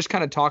now. So just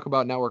kind of talk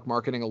about network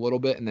marketing a little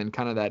bit, and then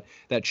kind of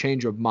that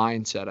change of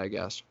mindset, I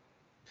guess.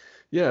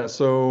 Yeah,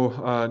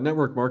 so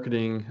network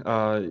marketing,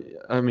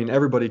 I mean,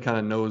 everybody kind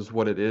of knows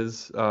what it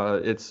is.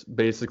 It's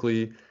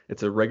basically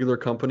it's a regular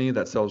company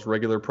that sells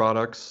regular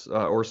products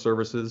or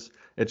services.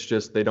 It's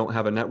just they don't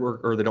have a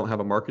network or they don't have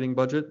a marketing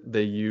budget.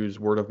 They use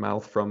word of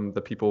mouth from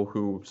the people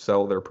who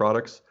sell their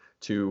products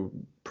to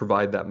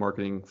provide that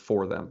marketing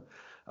for them.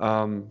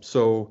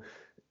 So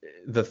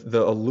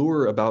the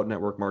allure about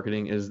network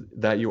marketing is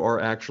that you are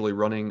actually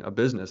running a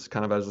business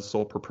kind of as a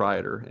sole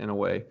proprietor in a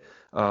way.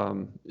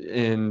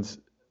 And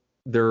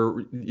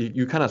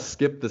you kind of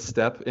skip the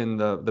step in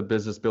the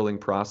business building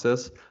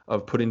process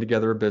of putting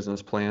together a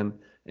business plan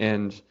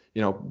and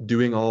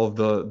doing all of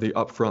the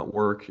upfront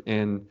work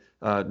and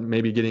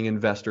maybe getting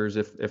investors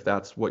if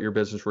that's what your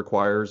business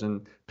requires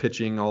and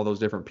pitching all those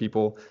different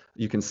people.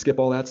 You can skip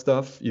all that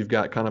stuff. You've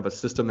got kind of a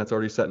system that's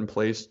already set in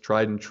place,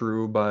 tried and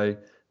true by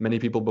many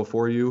people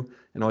before you,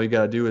 and all you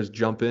got to do is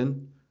jump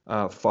in,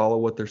 follow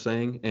what they're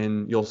saying,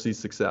 and you'll see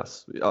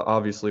success.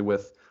 Obviously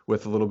with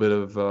a little bit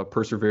of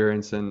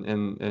perseverance and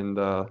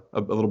a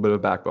little bit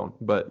of backbone.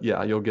 But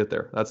yeah, you'll get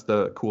there. That's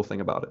the cool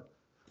thing about it.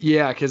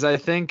 Yeah, because I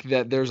think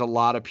that there's a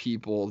lot of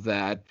people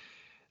that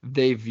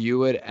they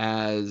view it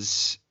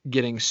as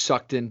getting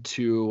sucked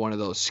into one of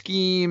those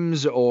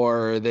schemes,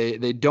 or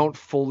they don't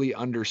fully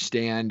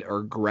understand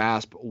or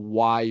grasp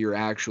why you're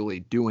actually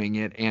doing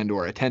it and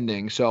or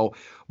attending. So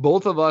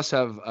both of us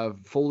have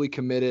fully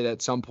committed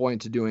at some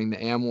point to doing the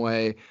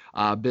Amway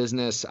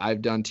business.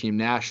 I've done Team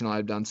National.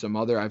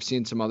 I've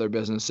seen some other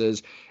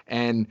businesses.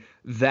 And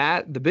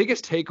that the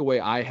biggest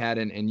takeaway I had,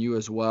 and you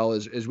as well,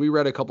 is we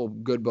read a couple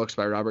good books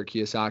by Robert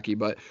Kiyosaki,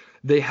 but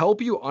they help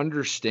you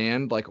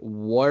understand like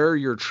where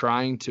you're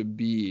trying to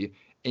be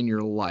in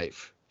your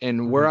life.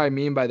 And where I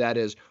mean by that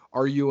is,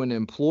 are you an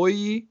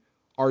employee?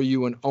 Are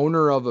you an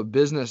owner of a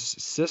business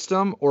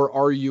system, or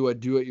are you a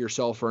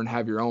do-it-yourselfer and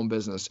have your own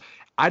business?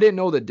 I didn't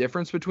know the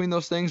difference between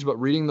those things, but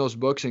reading those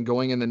books and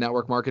going in the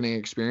network marketing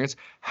experience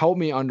helped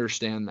me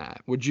understand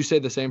that. Would you say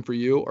the same for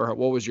you, or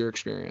what was your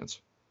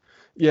experience?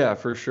 Yeah,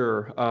 for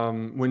sure.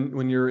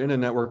 When you're in a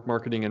network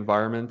marketing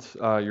environment,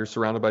 you're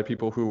surrounded by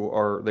people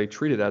who they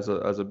treat it as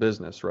a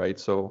business, right?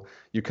 So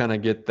you kind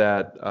of get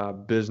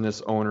that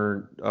business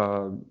owner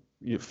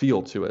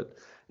feel to it.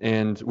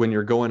 And when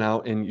you're going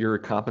out and you're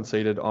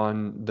compensated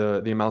on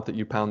the amount that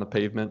you pound the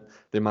pavement,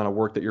 the amount of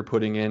work that you're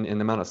putting in, and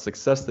the amount of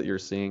success that you're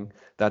seeing,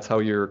 that's how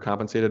you're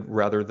compensated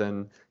rather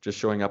than just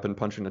showing up and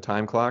punching a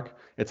time clock.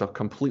 It's a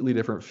completely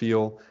different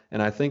feel.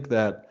 And I think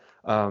that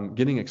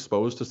getting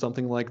exposed to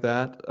something like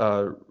that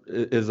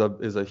is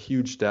a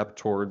huge step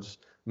towards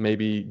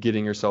maybe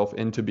getting yourself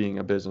into being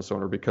a business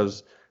owner,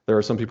 because there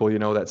are some people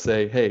that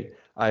say, hey,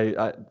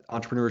 I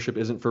entrepreneurship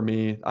isn't for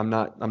me. I'm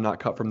not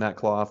cut from that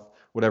cloth,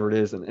 whatever it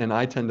is. And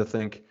I tend to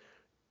think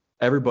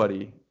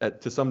everybody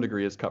to some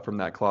degree is cut from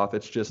that cloth.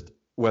 It's just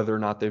whether or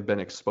not they've been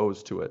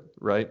exposed to it,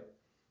 right?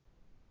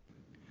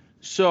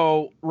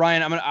 So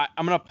Ryan,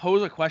 I'm gonna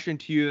pose a question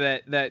to you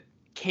that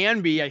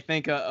can be, I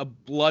think, a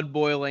blood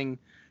boiling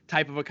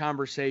type of a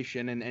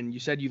conversation, and you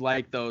said you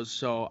like those,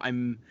 so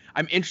I'm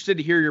interested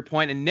to hear your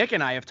point. And Nick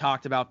and I have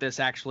talked about this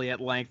actually at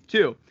length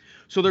too.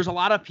 So there's a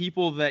lot of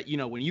people that,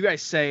 when you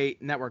guys say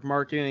network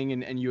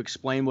marketing and you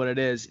explain what it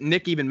is,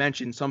 Nick even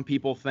mentioned some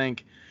people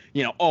think,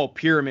 oh,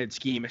 pyramid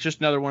scheme. It's just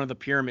another one of the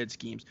pyramid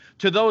schemes.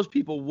 To those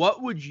people,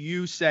 what would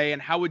you say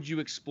and how would you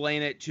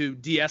explain it to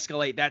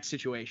de-escalate that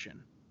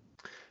situation?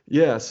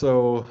 Yeah,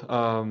 so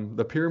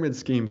the pyramid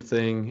scheme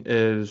thing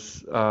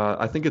is,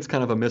 I think it's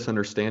kind of a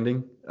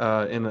misunderstanding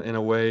in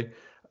a way,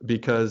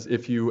 because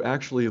if you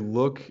actually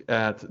look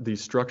at the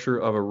structure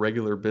of a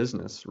regular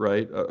business,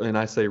 right? And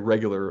I say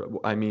regular,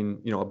 I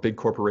mean, a big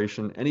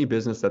corporation, any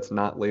business that's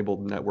not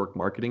labeled network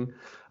marketing,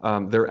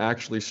 they're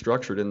actually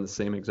structured in the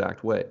same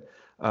exact way.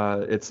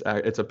 It's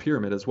a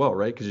pyramid as well,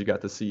 right? Because you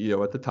got the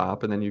CEO at the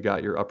top, and then you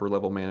got your upper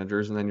level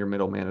managers, and then your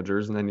middle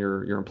managers, and then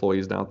your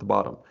employees down at the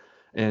bottom.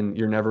 And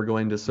you're never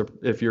going to,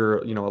 if you're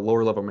a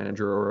lower level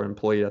manager or an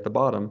employee at the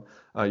bottom,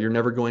 you're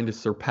never going to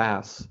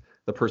surpass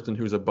the person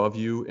who's above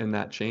you in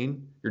that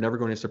chain. You're never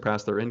going to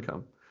surpass their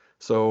income.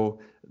 So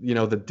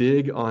the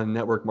dig on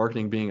network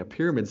marketing being a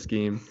pyramid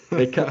scheme,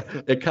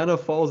 it kind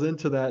of falls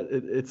into that.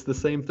 It's the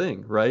same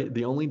thing, right?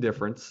 The only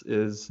difference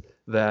is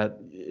that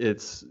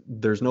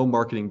there's no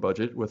marketing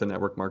budget with a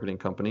network marketing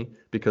company,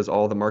 because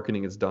all the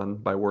marketing is done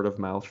by word of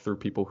mouth through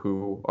people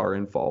who are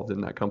involved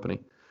in that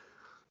company.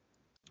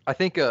 I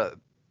think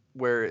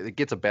where it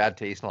gets a bad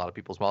taste in a lot of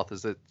people's mouth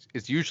is that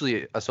it's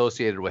usually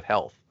associated with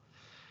health.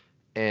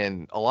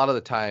 And a lot of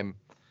the time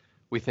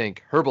we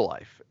think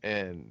Herbalife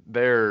and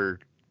their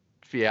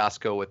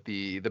fiasco with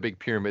the big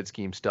pyramid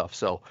scheme stuff.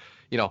 So,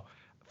 you know,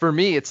 for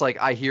me, it's like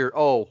I hear,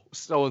 oh,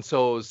 so and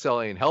so is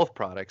selling health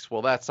products.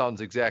 Well, that sounds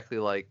exactly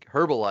like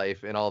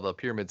Herbalife and all the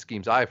pyramid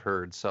schemes I've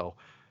heard. So,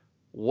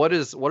 what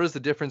is the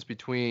difference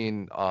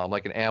between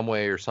like an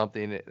Amway or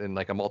something and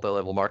like a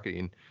multi-level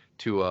marketing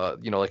to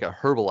like a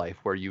Herbalife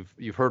where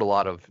you've heard a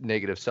lot of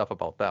negative stuff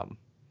about them?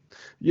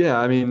 Yeah,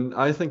 I mean,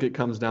 I think it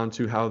comes down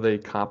to how they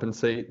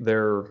compensate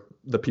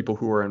the people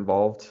who are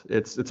involved.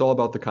 It's all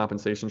about the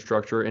compensation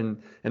structure,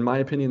 and in my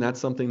opinion, that's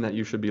something that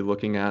you should be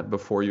looking at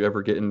before you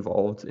ever get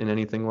involved in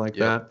anything like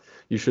Yep. that.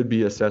 You should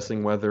be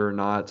assessing whether or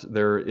not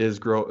there is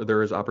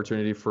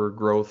opportunity for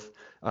growth,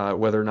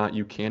 whether or not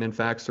you can in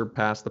fact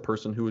surpass the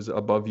person who is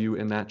above you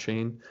in that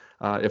chain.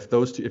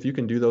 If you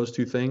can do those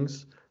two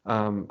things,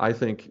 I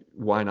think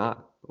why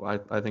not?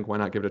 I think why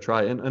not give it a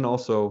try? And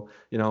also,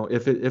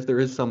 if there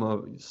is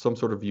some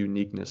sort of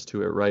uniqueness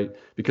to it, right?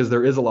 Because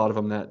there is a lot of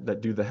them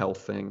that do the health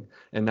thing,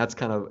 and that's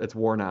it's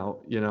worn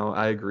out.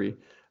 I agree.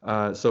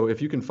 So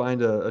if you can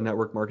find a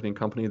network marketing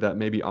company that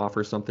maybe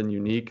offers something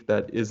unique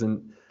that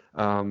isn't,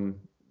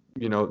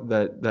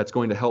 that's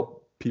going to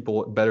help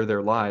people better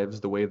their lives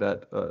the way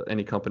that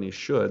any company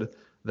should,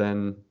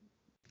 then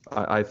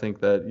I think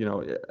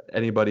that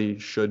anybody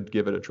should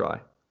give it a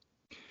try.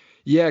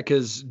 Yeah,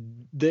 because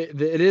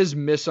it is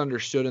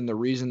misunderstood, and the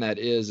reason that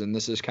is, and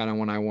this is kind of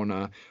when I want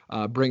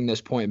to bring this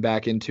point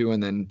back into,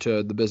 and then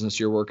to the business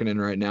you're working in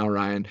right now,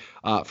 Ryan.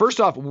 First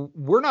off,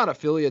 we're not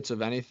affiliates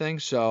of anything,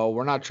 so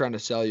we're not trying to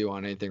sell you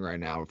on anything right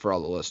now for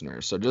all the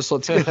listeners. So just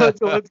let's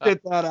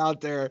get that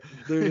out there.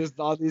 There's just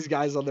all these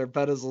guys on their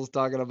pedestals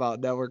talking about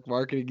network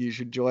marketing. You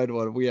should join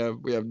one. We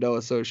have no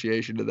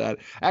association to that.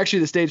 Actually,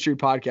 the State Street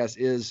Podcast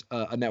is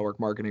a network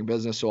marketing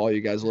business. So all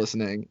you guys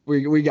listening,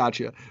 we got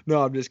you.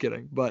 No, I'm just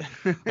kidding, but.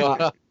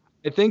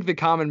 I think the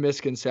common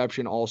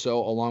misconception also,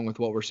 along with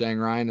what we're saying,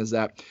 Ryan, is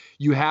that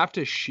you have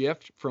to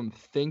shift from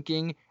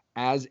thinking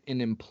as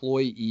an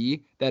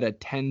employee that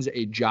attends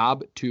a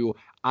job to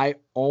I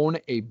own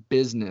a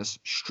business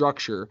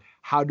structure.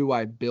 How do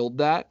I build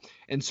that?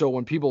 And so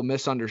when people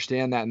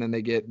misunderstand that and then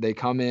they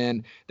come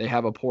in, they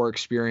have a poor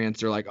experience.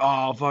 They're like,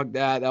 oh, fuck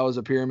that. That was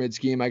a pyramid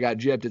scheme. I got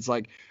gypped. It's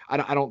like,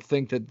 I don't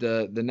think that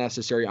the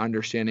necessary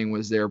understanding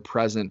was there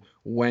present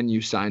when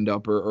you signed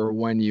up or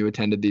when you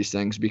attended these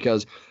things.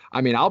 Because,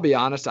 I mean, I'll be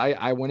honest,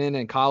 I went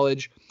in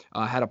college,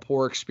 had a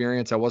poor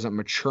experience. I wasn't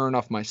mature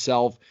enough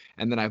myself.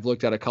 And then I've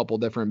looked at a couple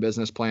different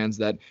business plans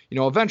that,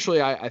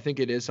 eventually I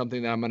think it is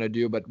something that I'm going to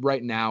do. But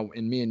right now,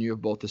 and me and you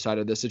have both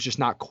decided this, it's just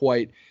not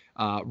quite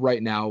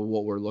right now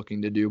what we're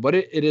looking to do. But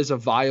it is a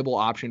viable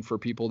option for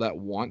people that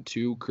want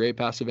to create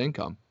passive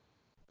income.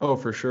 Oh,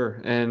 for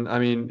sure. And I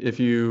mean, if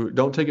you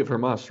don't take it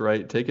from us,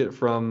 right, take it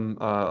from,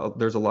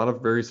 there's a lot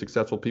of very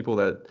successful people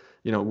that,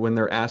 when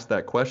they're asked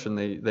that question,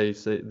 they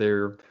say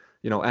they're,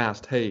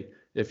 asked, hey,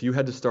 if you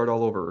had to start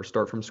all over or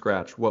start from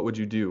scratch, what would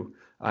you do?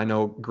 I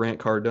know Grant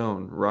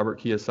Cardone, Robert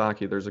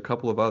Kiyosaki, there's a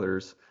couple of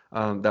others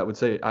that would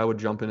say, I would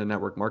jump into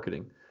network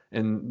marketing.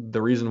 And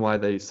the reason why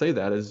they say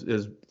that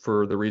is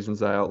for the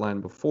reasons I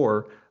outlined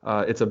before.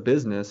 It's a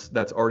business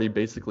that's already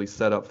basically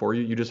set up for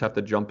you. You just have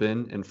to jump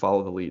in and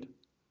follow the lead.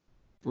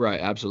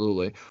 Right.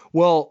 Absolutely.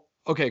 Well,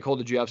 okay, Cole,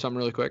 did you have something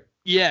really quick?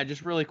 Yeah,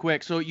 just really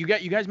quick. So you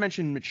guys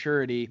mentioned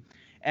maturity,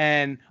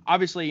 and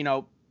obviously,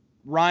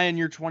 Ryan,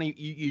 you're 20.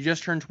 You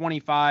just turned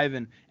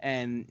 25,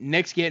 and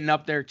Nick's getting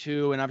up there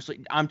too. And obviously,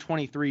 I'm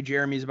 23.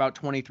 Jeremy's about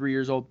 23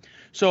 years old.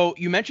 So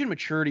you mentioned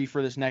maturity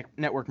for this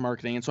network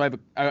marketing, and so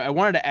I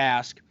wanted to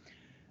ask,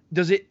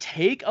 does it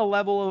take a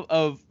level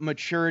of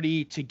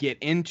maturity to get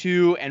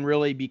into and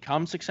really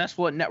become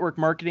successful at network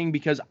marketing?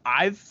 Because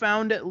I've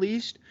found, at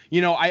least,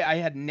 I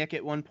had Nick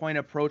at one point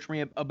approach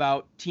me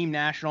about Team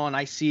National, and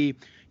I see,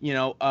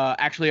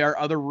 actually our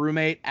other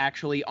roommate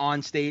actually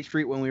on State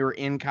Street when we were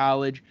in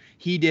college,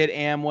 he did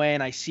Amway,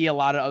 and I see a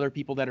lot of other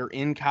people that are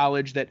in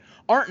college that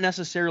aren't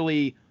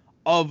necessarily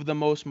of the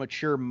most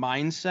mature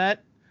mindset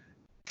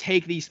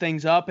take these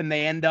things up, and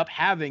they end up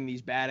having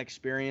these bad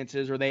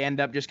experiences, or they end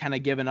up just kind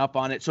of giving up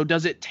on it. So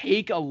does it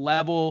take a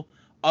level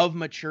of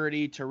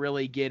maturity to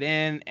really get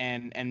in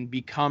and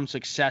become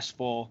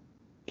successful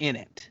in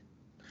it?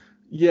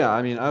 Yeah,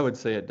 I mean, I would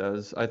say it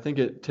does. I think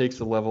it takes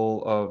a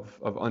level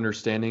of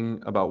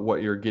understanding about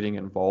what you're getting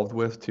involved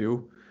with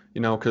too.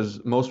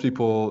 Because most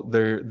people,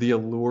 the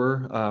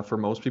allure for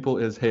most people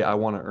is, hey, I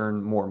want to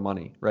earn more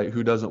money, right?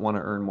 Who doesn't want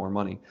to earn more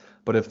money?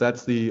 But if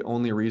that's the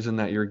only reason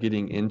that you're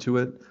getting into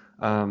it,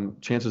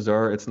 chances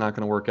are it's not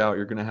going to work out.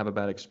 You're going to have a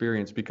bad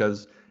experience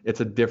because it's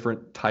a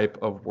different type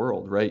of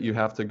world, right? You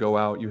have to go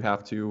out, you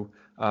have to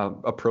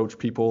approach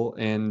people,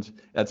 and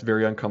that's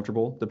very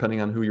uncomfortable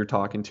depending on who you're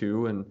talking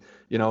to. And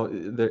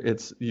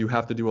you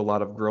have to do a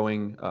lot of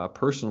growing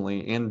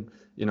personally and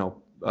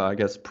I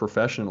guess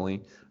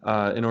professionally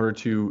in order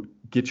to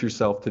get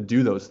yourself to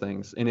do those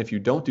things. And if you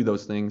don't do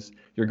those things,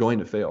 you're going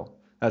to fail.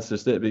 That's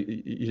just it.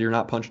 You're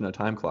not punching a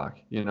time clock.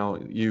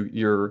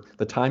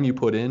 The time you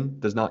put in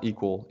does not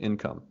equal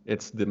income.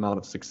 It's the amount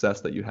of success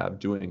that you have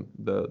doing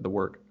the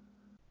work.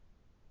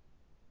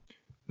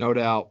 No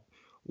doubt.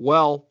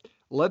 Well,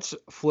 let's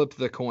flip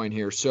the coin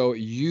here. So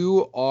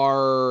you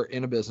are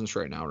in a business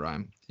right now,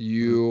 Ryan.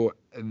 Mhm.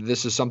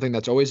 This is something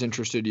that's always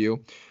interested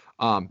you.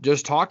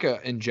 Just talk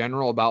in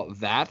general about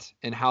that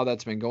and how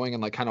that's been going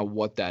and like kind of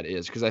what that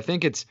is, because I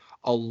think it's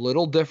a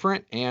little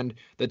different, and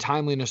the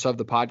timeliness of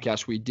the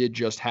podcast we did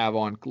just have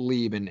on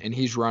Glebe, and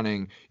he's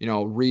running,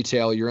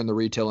 retail. You're in the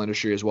retail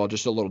industry as well,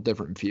 just a little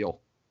different feel.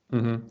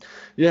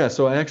 Yeah,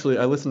 so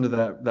I listened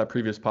to that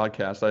previous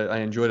podcast. I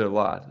enjoyed it a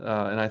lot,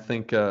 and I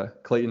think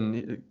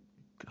Clayton,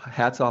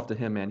 hats off to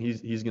him, man.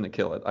 He's gonna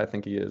kill it. I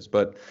think he is.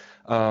 But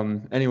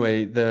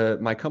anyway, the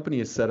my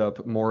company is set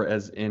up more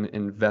as an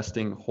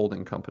investing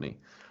holding company,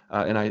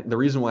 and the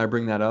reason why I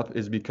bring that up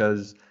is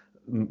because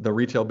the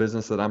retail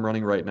business that I'm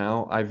running right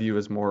now, I view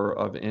as more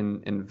of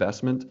an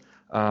investment,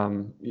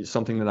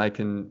 something that I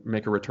can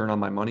make a return on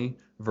my money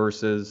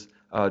versus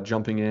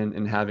jumping in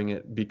and having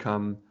it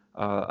become,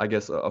 I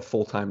guess, a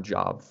full-time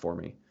job for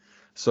me.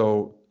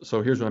 So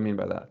here's what I mean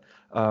by that.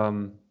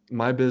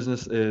 My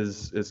business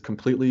is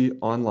completely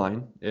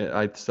online.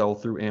 I sell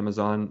through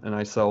Amazon, and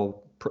I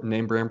sell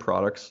name brand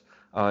products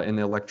in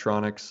the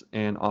electronics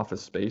and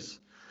office space.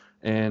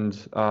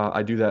 And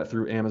I do that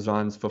through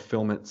Amazon's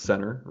fulfillment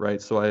center,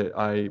 right? So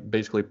I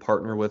basically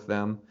partner with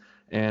them,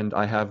 and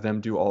I have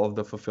them do all of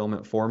the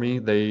fulfillment for me.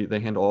 They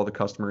handle all the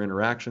customer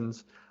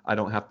interactions. I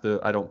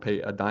don't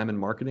pay a dime in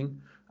marketing.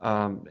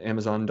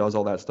 Amazon does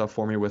all that stuff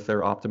for me with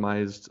their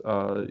optimized,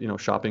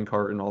 shopping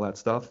cart and all that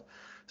stuff.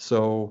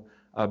 So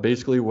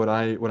basically, what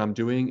I'm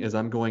doing is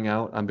I'm going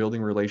out, I'm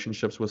building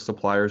relationships with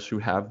suppliers who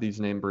have these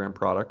name brand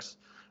products,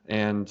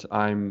 and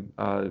I'm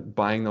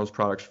buying those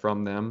products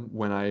from them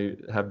when I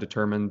have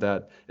determined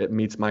that it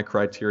meets my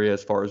criteria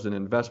as far as an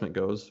investment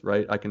goes,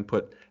 right? I can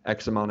put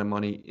X amount of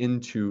money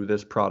into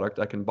this product.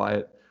 I can buy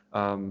it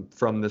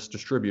from this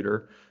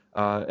distributor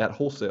at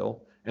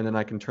wholesale, and then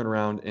I can turn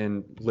around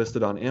and list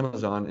it on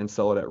Amazon and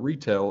sell it at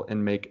retail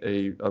and make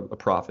a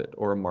profit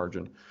or a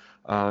margin.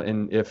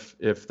 And if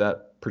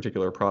that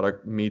particular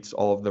product meets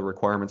all of the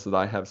requirements that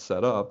I have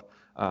set up,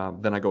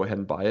 then I go ahead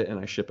and buy it and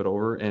I ship it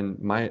over. And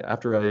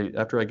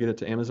after I get it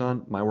to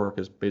Amazon, my work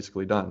is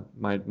basically done.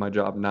 My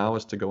job now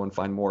is to go and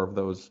find more of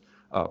those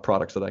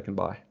products that I can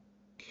buy.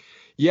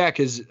 Yeah,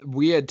 because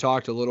we had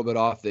talked a little bit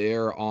off the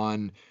air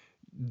on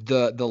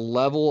the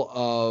level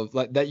of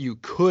like that you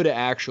could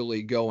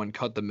actually go and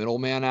cut the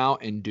middleman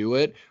out and do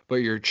it, but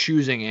you're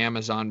choosing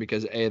Amazon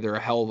because A, they're a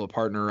hell of a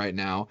partner right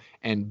now,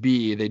 and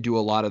B, they do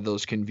a lot of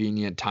those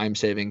convenient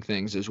time-saving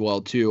things as well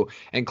too.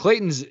 And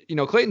Clayton's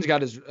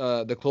got his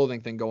the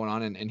clothing thing going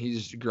on, and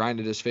he's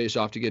grinded his face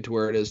off to get to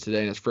where it is today,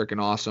 and it's freaking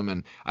awesome.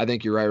 And I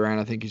think you're right, Ryan.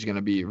 I think he's going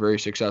to be very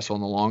successful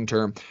in the long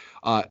term.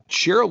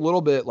 Share a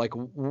little bit, like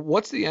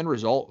what's the end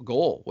result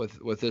goal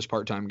with this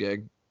part-time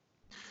gig?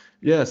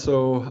 Yeah,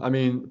 so I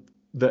mean,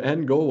 the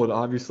end goal would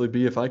obviously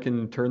be if I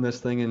can turn this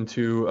thing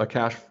into a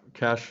cash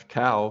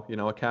cow,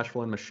 a cash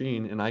flowing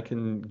machine, and I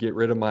can get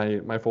rid of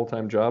my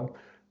full-time job.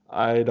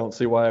 I don't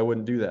see why I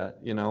wouldn't do that.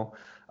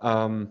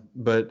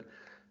 But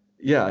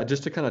yeah,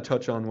 just to kind of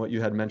touch on what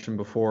you had mentioned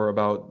before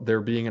about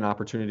there being an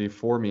opportunity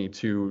for me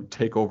to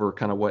take over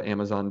kind of what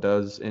Amazon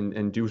does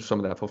and do some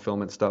of that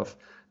fulfillment stuff.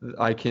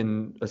 I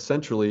can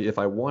essentially, if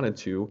I wanted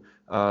to,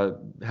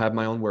 have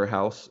my own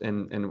warehouse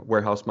and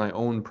warehouse my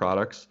own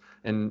products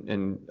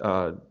and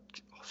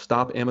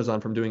stop Amazon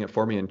from doing it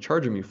for me and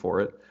charging me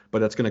for it, but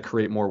that's going to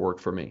create more work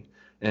for me.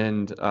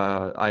 And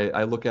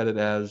I look at it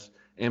as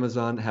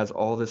Amazon has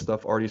all this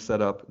stuff already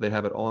set up. They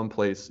have it all in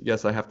place.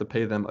 Yes, I have to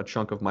pay them a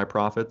chunk of my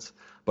profits,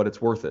 but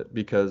it's worth it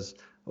because,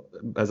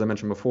 as I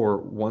mentioned before,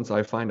 once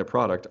I find a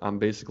product, I'm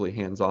basically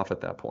hands off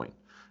at that point.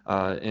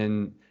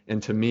 And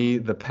to me,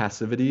 the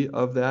passivity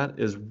of that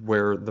is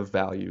where the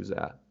value's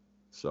at.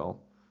 So.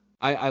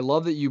 I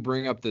love that you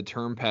bring up the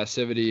term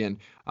passivity, and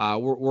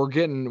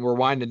we're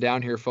winding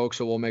down here, folks.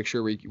 So we'll make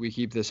sure we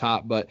keep this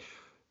hot. But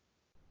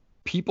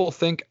people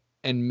think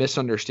and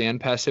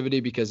misunderstand passivity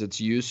because it's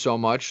used so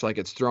much, like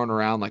it's thrown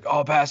around, like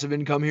oh, passive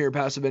income here,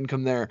 passive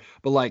income there.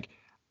 But like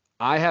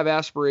I have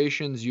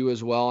aspirations, you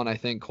as well, and I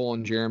think Cole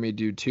and Jeremy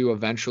do too.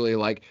 Eventually,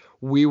 like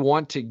we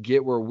want to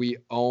get where we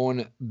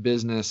own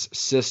business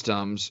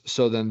systems,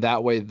 so then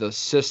that way the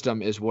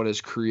system is what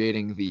is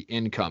creating the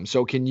income.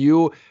 So can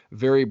you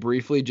very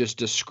briefly just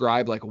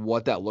describe like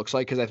what that looks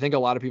like? Because I think a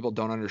lot of people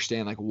don't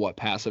understand like what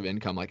passive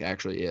income like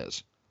actually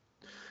is.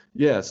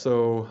 Yeah,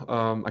 so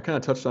I kind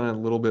of touched on it a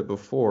little bit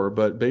before,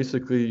 but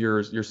basically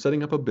you're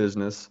setting up a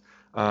business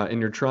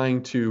and you're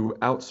trying to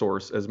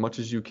outsource as much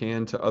as you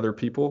can to other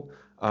people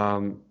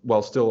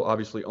while still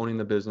obviously owning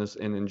the business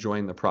and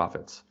enjoying the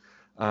profits.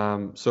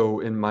 So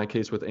in my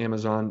case with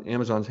Amazon,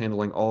 Amazon's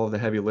handling all of the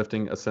heavy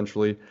lifting.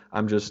 Essentially,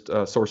 I'm just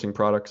sourcing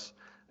products,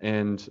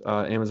 and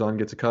Amazon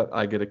gets a cut,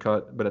 I get a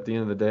cut. But at the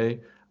end of the day,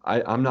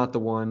 I'm not the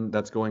one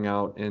that's going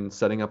out and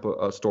setting up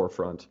a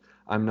storefront.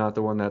 I'm not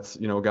the one that's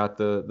got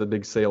the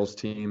big sales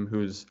team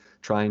who's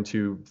trying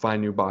to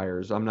find new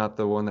buyers. I'm not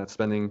the one that's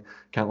spending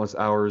countless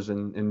hours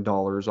and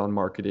dollars on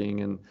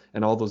marketing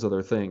and all those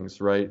other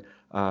things, right?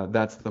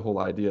 That's the whole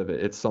idea of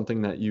it. It's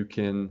something that you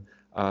can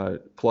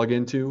plug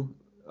into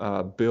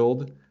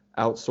build,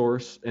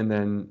 outsource, and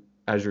then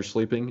as you're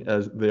sleeping,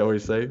 as they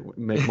always say,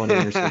 make money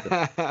when you're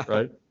sleeping,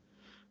 right?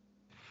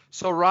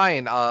 So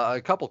Ryan,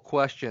 a couple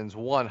questions.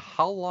 One,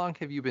 how long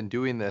have you been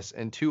doing this?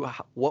 And two,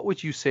 what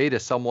would you say to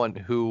someone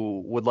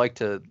who would like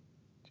to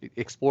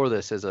explore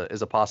this as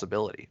a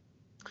possibility?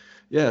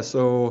 Yeah,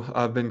 so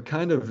I've been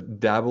kind of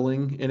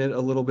dabbling in it a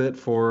little bit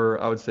for,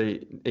 I would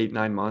say, 8,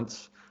 9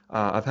 months.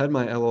 I've had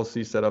my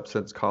LLC set up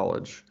since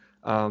college,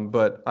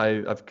 but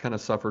I've kind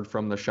of suffered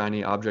from the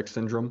shiny object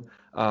syndrome,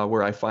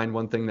 where I find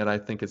one thing that I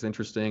think is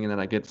interesting and then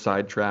I get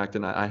sidetracked,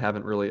 and I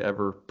haven't really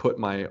ever put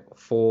my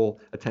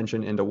full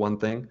attention into one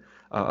thing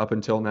up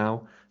until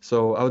now.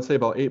 So I would say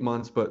about 8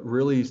 months, but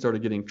really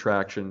started getting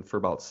traction for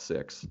about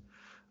six,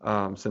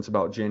 since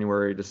about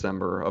January,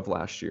 December of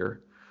last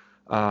year.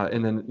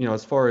 And then,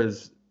 as far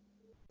as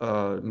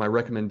my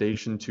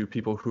recommendation to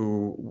people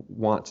who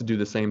want to do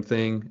the same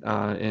thing,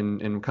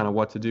 and kind of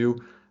what to do,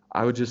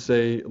 I would just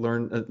say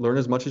learn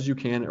as much as you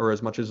can, or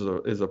as much as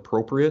is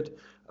appropriate.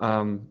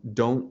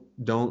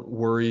 Don't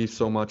worry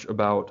so much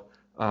about,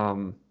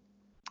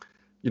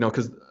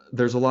 because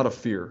there's a lot of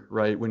fear,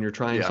 right? When you're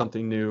trying Yeah.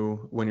 something new,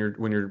 when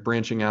you're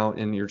branching out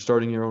and you're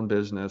starting your own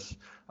business,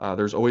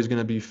 there's always going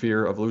to be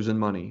fear of losing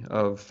money,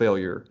 of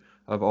failure,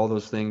 of all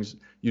those things.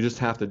 You just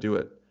have to do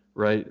it,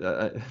 right?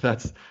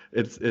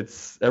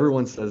 It's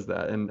everyone says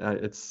that, and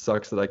it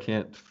sucks that I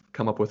can't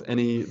come up with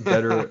any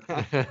better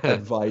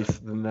advice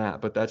than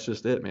that. But that's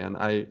just it, man.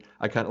 I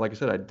kind of, like I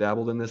said, I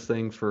dabbled in this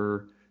thing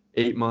for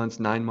 8 months,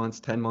 9 months,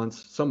 10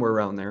 months, somewhere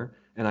around there,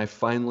 and I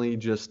finally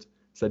just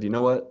said, you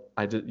know what?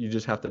 You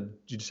just have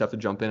to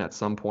jump in at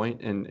some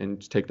point and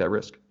just take that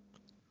risk.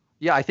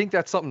 Yeah, I think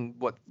that's something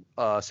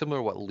similar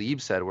to what Lieb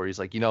said, where he's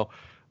like,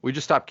 we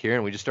just stopped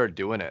caring, we just started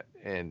doing it,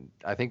 and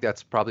I think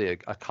that's probably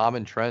a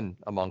common trend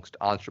amongst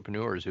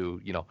entrepreneurs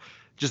who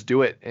just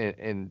do it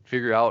and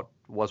figure out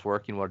what's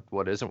working,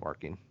 what isn't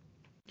working.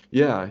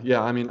 Yeah,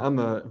 yeah. I mean, I'm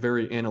a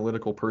very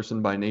analytical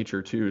person by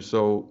nature too.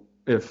 So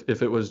if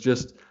it was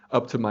just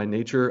up to my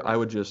nature, I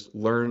would just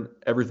learn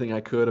everything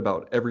I could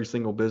about every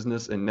single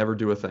business and never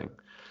do a thing.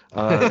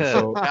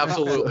 So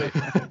Absolutely.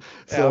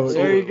 so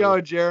There you Absolutely.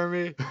 go,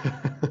 Jeremy.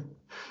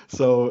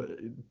 so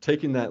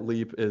taking that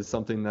leap is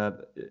something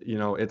that,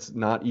 it's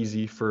not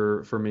easy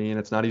for me, and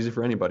it's not easy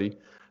for anybody.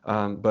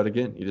 But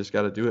again, you just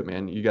got to do it,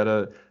 man. You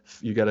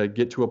gotta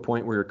get to a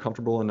point where you're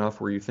comfortable enough,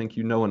 where you think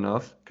you know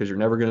enough, because you're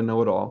never gonna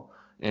know it all,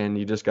 and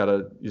you just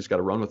gotta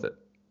run with it.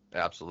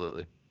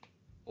 Absolutely.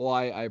 Well,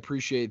 I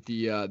appreciate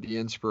the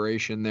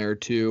inspiration there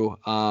too.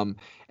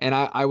 And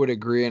I would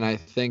agree, and I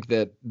think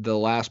that the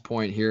last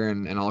point here,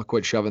 and I'll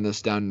quit shoving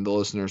this down the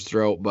listener's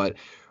throat, but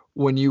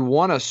when you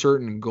want a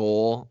certain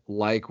goal,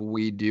 like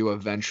we do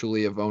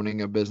eventually, of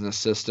owning a business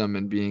system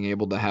and being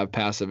able to have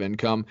passive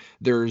income,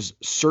 there's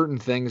certain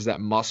things that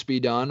must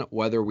be done,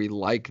 whether we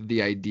like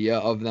the idea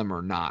of them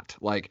or not.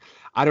 Like,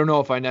 I don't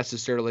know if I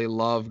necessarily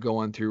love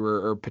going through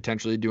or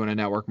potentially doing a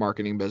network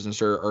marketing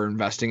business, or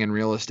investing in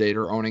real estate,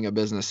 or owning a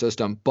business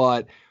system,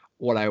 but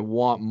what I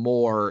want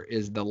more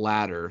is the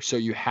latter. So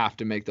you have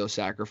to make those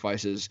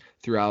sacrifices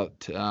throughout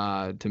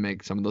to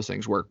make some of those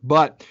things work.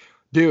 But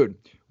dude,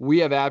 we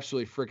have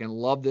absolutely freaking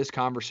loved this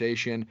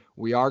conversation.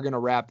 We are going to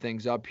wrap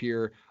things up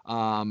here.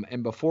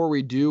 And before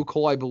we do,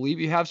 Cole, I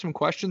believe you have some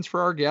questions for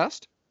our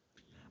guest.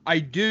 I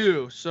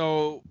do.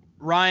 So,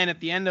 Ryan, at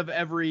the end of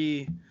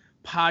every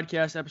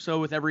podcast episode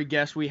with every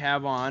guest we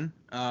have on,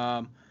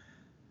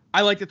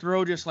 I like to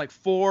throw just like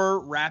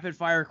 4 rapid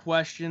fire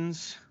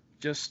questions,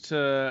 just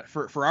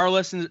for our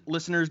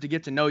listeners to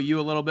get to know you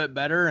a little bit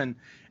better, and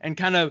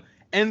kind of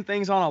end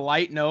things on a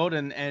light note,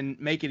 and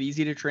make it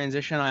easy to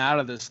transition out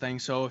of this thing.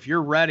 So if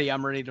you're ready,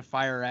 I'm ready to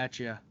fire at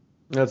you.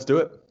 Let's do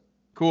it.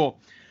 Cool.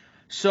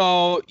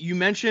 So you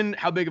mentioned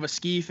how big of a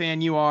ski fan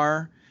you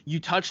are.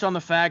 You touched on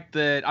the fact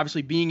that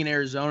obviously being in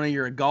Arizona,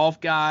 you're a golf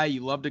guy.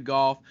 You love to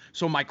golf.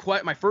 So my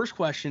first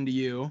question to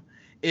you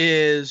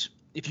is,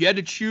 if you had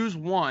to choose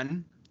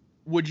one,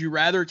 would you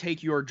rather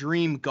take your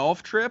dream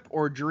golf trip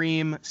or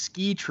dream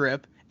ski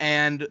trip?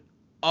 And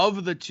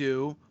of the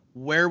two,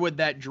 where would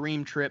that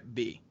dream trip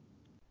be?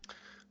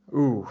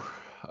 Ooh,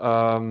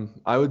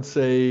 I would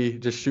say,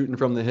 just shooting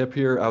from the hip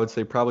here, I would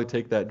say probably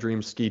take that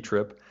dream ski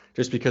trip,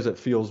 just because it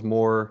feels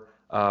more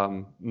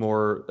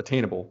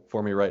attainable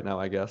for me right now,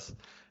 I guess.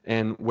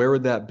 And where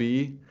would that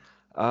be?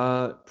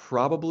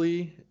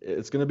 Probably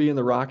it's going to be in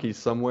the Rockies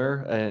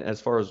somewhere. And as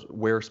far as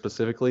where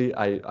specifically,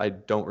 I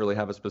don't really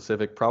have a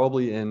specific.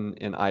 Probably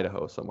in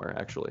Idaho somewhere,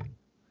 actually,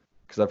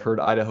 because I've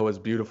heard Idaho is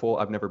beautiful.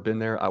 I've never been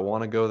there. I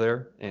want to go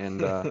there, and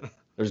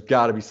there's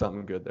got to be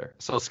something good there.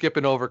 So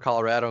skipping over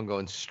Colorado and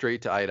going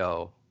straight to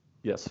Idaho.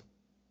 Yes.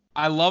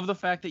 I love the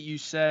fact that you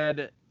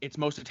said it's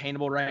most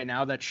attainable right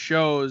now. That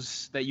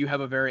shows that you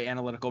have a very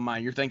analytical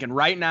mind. You're thinking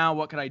right now,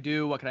 what could I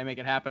do? What can I make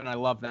it happen? I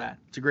love that.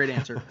 It's a great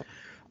answer.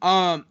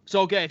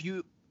 So okay,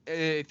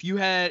 if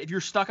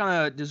you're stuck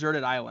on a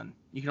deserted island,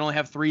 you can only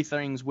have 3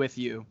 things with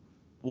you.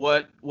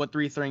 What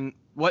 3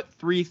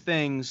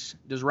 things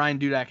does Ryan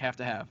Dudak have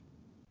to have?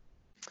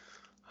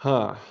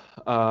 Huh.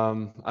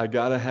 I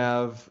gotta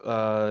have,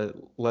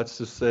 let's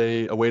just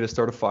say, a way to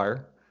start a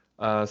fire.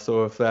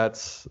 So if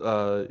that's,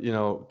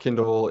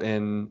 kindle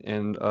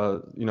and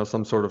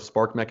some sort of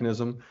spark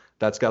mechanism,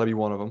 that's got to be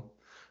one of them.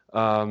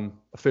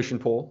 A fishing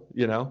pole,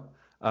 you got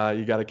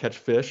to catch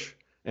fish,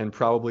 and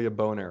probably a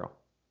bow and arrow,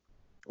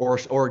 or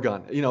a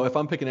gun. If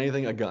I'm picking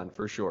anything, a gun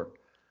for sure.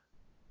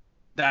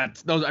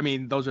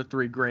 Those are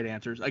three great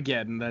answers.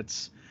 Again,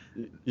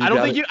 I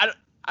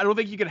don't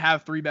think you could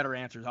have three better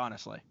answers,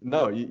 honestly.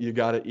 No, you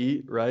got to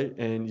eat, right,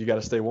 and you got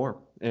to stay warm.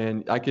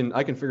 And I can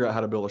figure out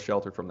how to build a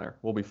shelter from there.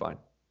 We'll be fine.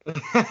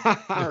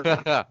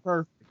 Perfect.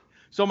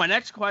 So my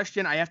next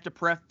question, I have to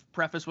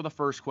preface with a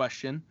first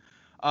question.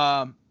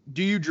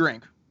 Do you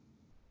drink?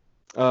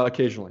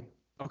 Occasionally.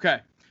 Okay.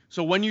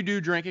 So when you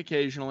do drink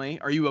occasionally,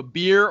 are you a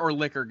beer or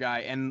liquor guy?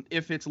 And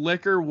if it's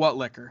liquor, what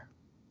liquor?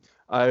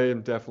 I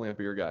am definitely a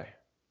beer guy.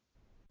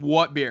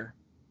 What beer?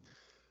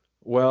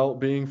 Well,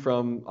 being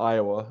from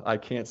Iowa, I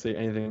can't say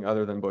anything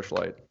other than Busch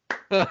Light.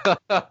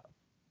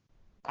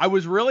 I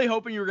was really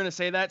hoping you were going to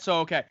say that. So,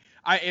 okay.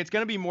 It's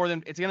going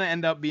to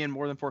end up being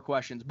more than 4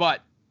 questions.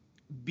 But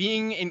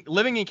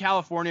living in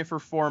California for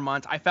 4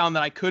 months, I found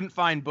that I couldn't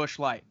find Busch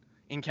Light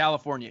in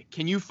California.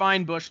 Can you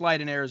find Busch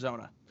Light in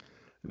Arizona?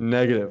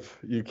 Negative.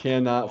 You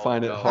cannot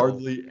find it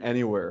hardly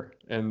anywhere.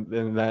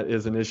 And that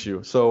is an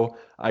issue. So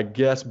I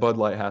guess Bud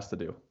Light has to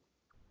do.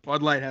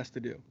 Bud Light has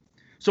to do.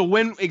 So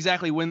when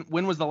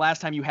was the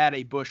last time you had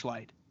a Busch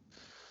Light?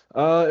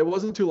 It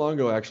wasn't too long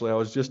ago, actually. I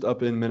was just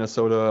up in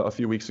Minnesota a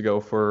few weeks ago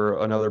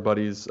for another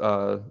buddy's,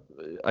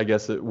 I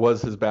guess it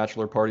was his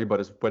bachelor party, but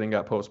his wedding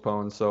got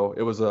postponed. So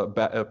it was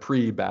a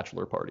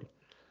pre-bachelor party.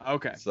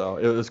 Okay. So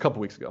it was a couple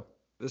weeks ago.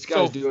 This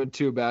guy's doing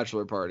 2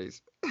 bachelor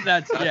parties.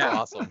 That's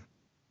awesome.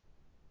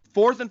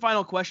 Fourth and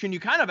final question.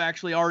 You kind of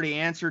actually already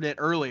answered it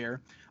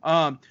earlier.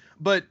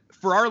 But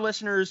for our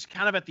listeners,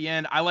 kind of at the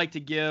end, I like to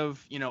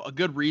give, a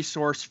good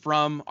resource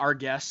from our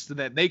guests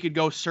that they could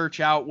go search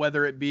out,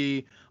 whether it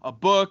be a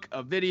book,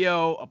 a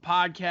video, a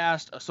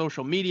podcast, a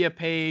social media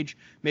page,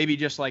 maybe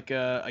just like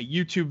a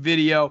YouTube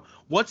video.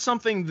 What's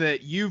something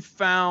that you've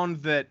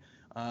found that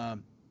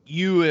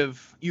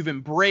you've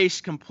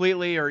embraced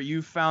completely, or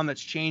you've found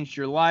that's changed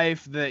your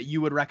life that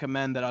you would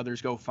recommend that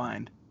others go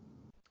find?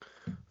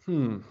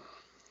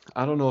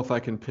 I don't know if I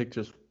can pick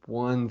just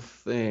one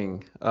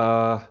thing.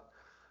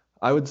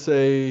 I would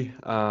say,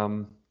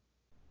 man,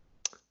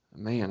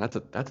 that's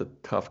a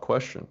tough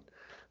question.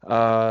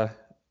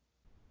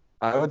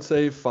 I would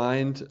say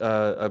find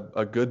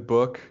a good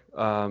book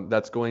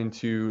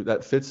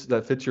that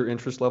fits your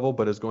interest level,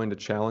 but is going to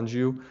challenge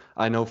you.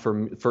 I know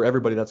for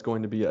everybody that's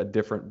going to be a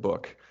different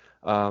book.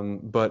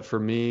 But for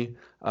me,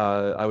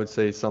 I would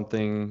say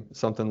something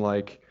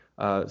like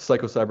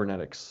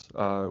Psycho-Cybernetics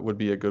would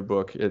be a good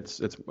book. It's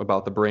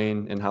about the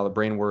brain and how the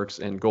brain works,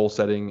 and goal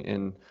setting,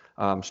 and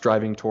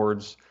striving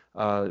towards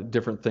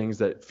different things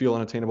that feel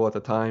unattainable at the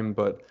time,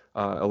 but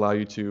allow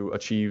you to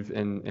achieve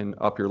and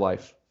up your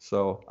life.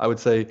 So I would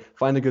say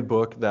find a good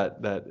book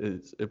that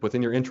is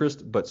within your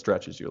interest, but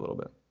stretches you a little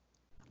bit.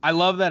 I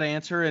love that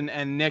answer.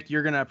 And Nick,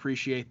 you're going to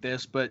appreciate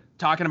this, but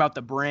talking about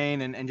the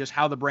brain and just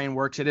how the brain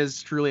works, it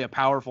is truly a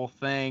powerful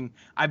thing.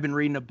 I've been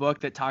reading a book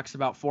that talks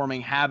about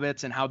forming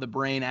habits and how the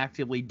brain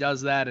actively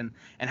does that, and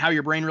how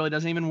your brain really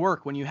doesn't even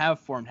work when you have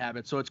formed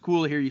habits. So it's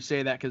cool to hear you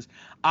say that, because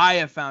I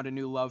have found a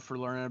new love for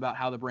learning about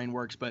how the brain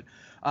works. But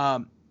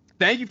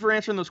thank you for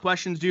answering those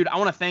questions, dude. I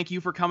want to thank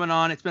you for coming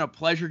on. It's been a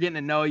pleasure getting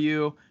to know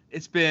you.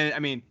 It's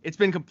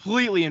been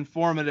completely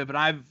informative, and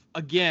I've,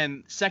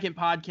 again, second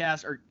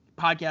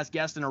podcast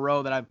guest in a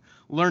row that I've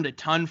learned a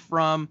ton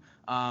from.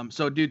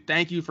 So dude,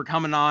 thank you for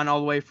coming on all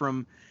the way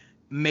from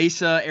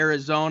Mesa,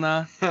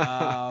 Arizona.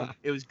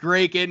 It was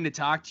great getting to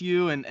talk to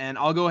you, and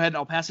I'll go ahead,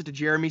 I'll pass it to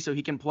Jeremy so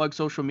he can plug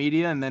social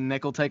media, and then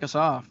Nick will take us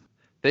off.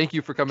 Thank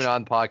you for coming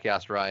on the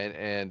podcast, Ryan.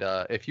 And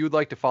if you would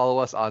like to follow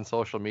us on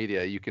social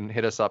media, you can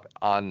hit us up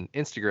on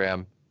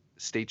Instagram,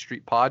 State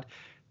Street Pod.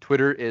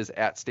 Twitter is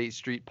 @State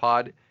Street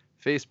Pod.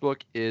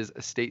 Facebook is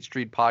a State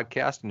Street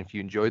Podcast. And if you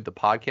enjoyed the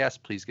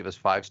podcast, please give us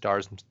 5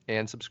 stars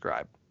and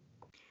subscribe.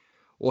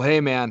 Well,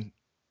 hey, man,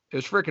 it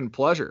was freaking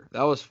pleasure.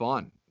 That was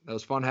fun. It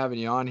was fun having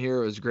you on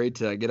here. It was great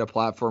to get a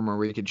platform where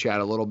we could chat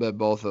a little bit,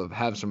 both of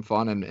have some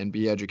fun and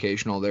be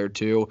educational there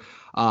too.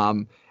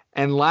 And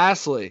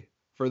lastly,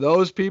 for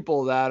those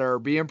people that are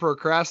being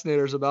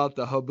procrastinators about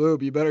the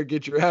Haboob, you better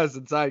get your ass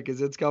inside,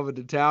 because it's coming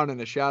to town. And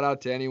a shout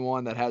out to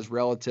anyone that has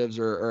relatives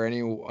or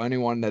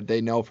anyone that they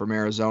know from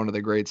Arizona,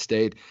 the great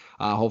state.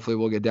 Hopefully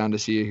we'll get down to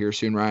see you here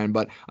soon, Ryan.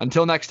 But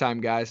until next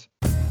time, guys.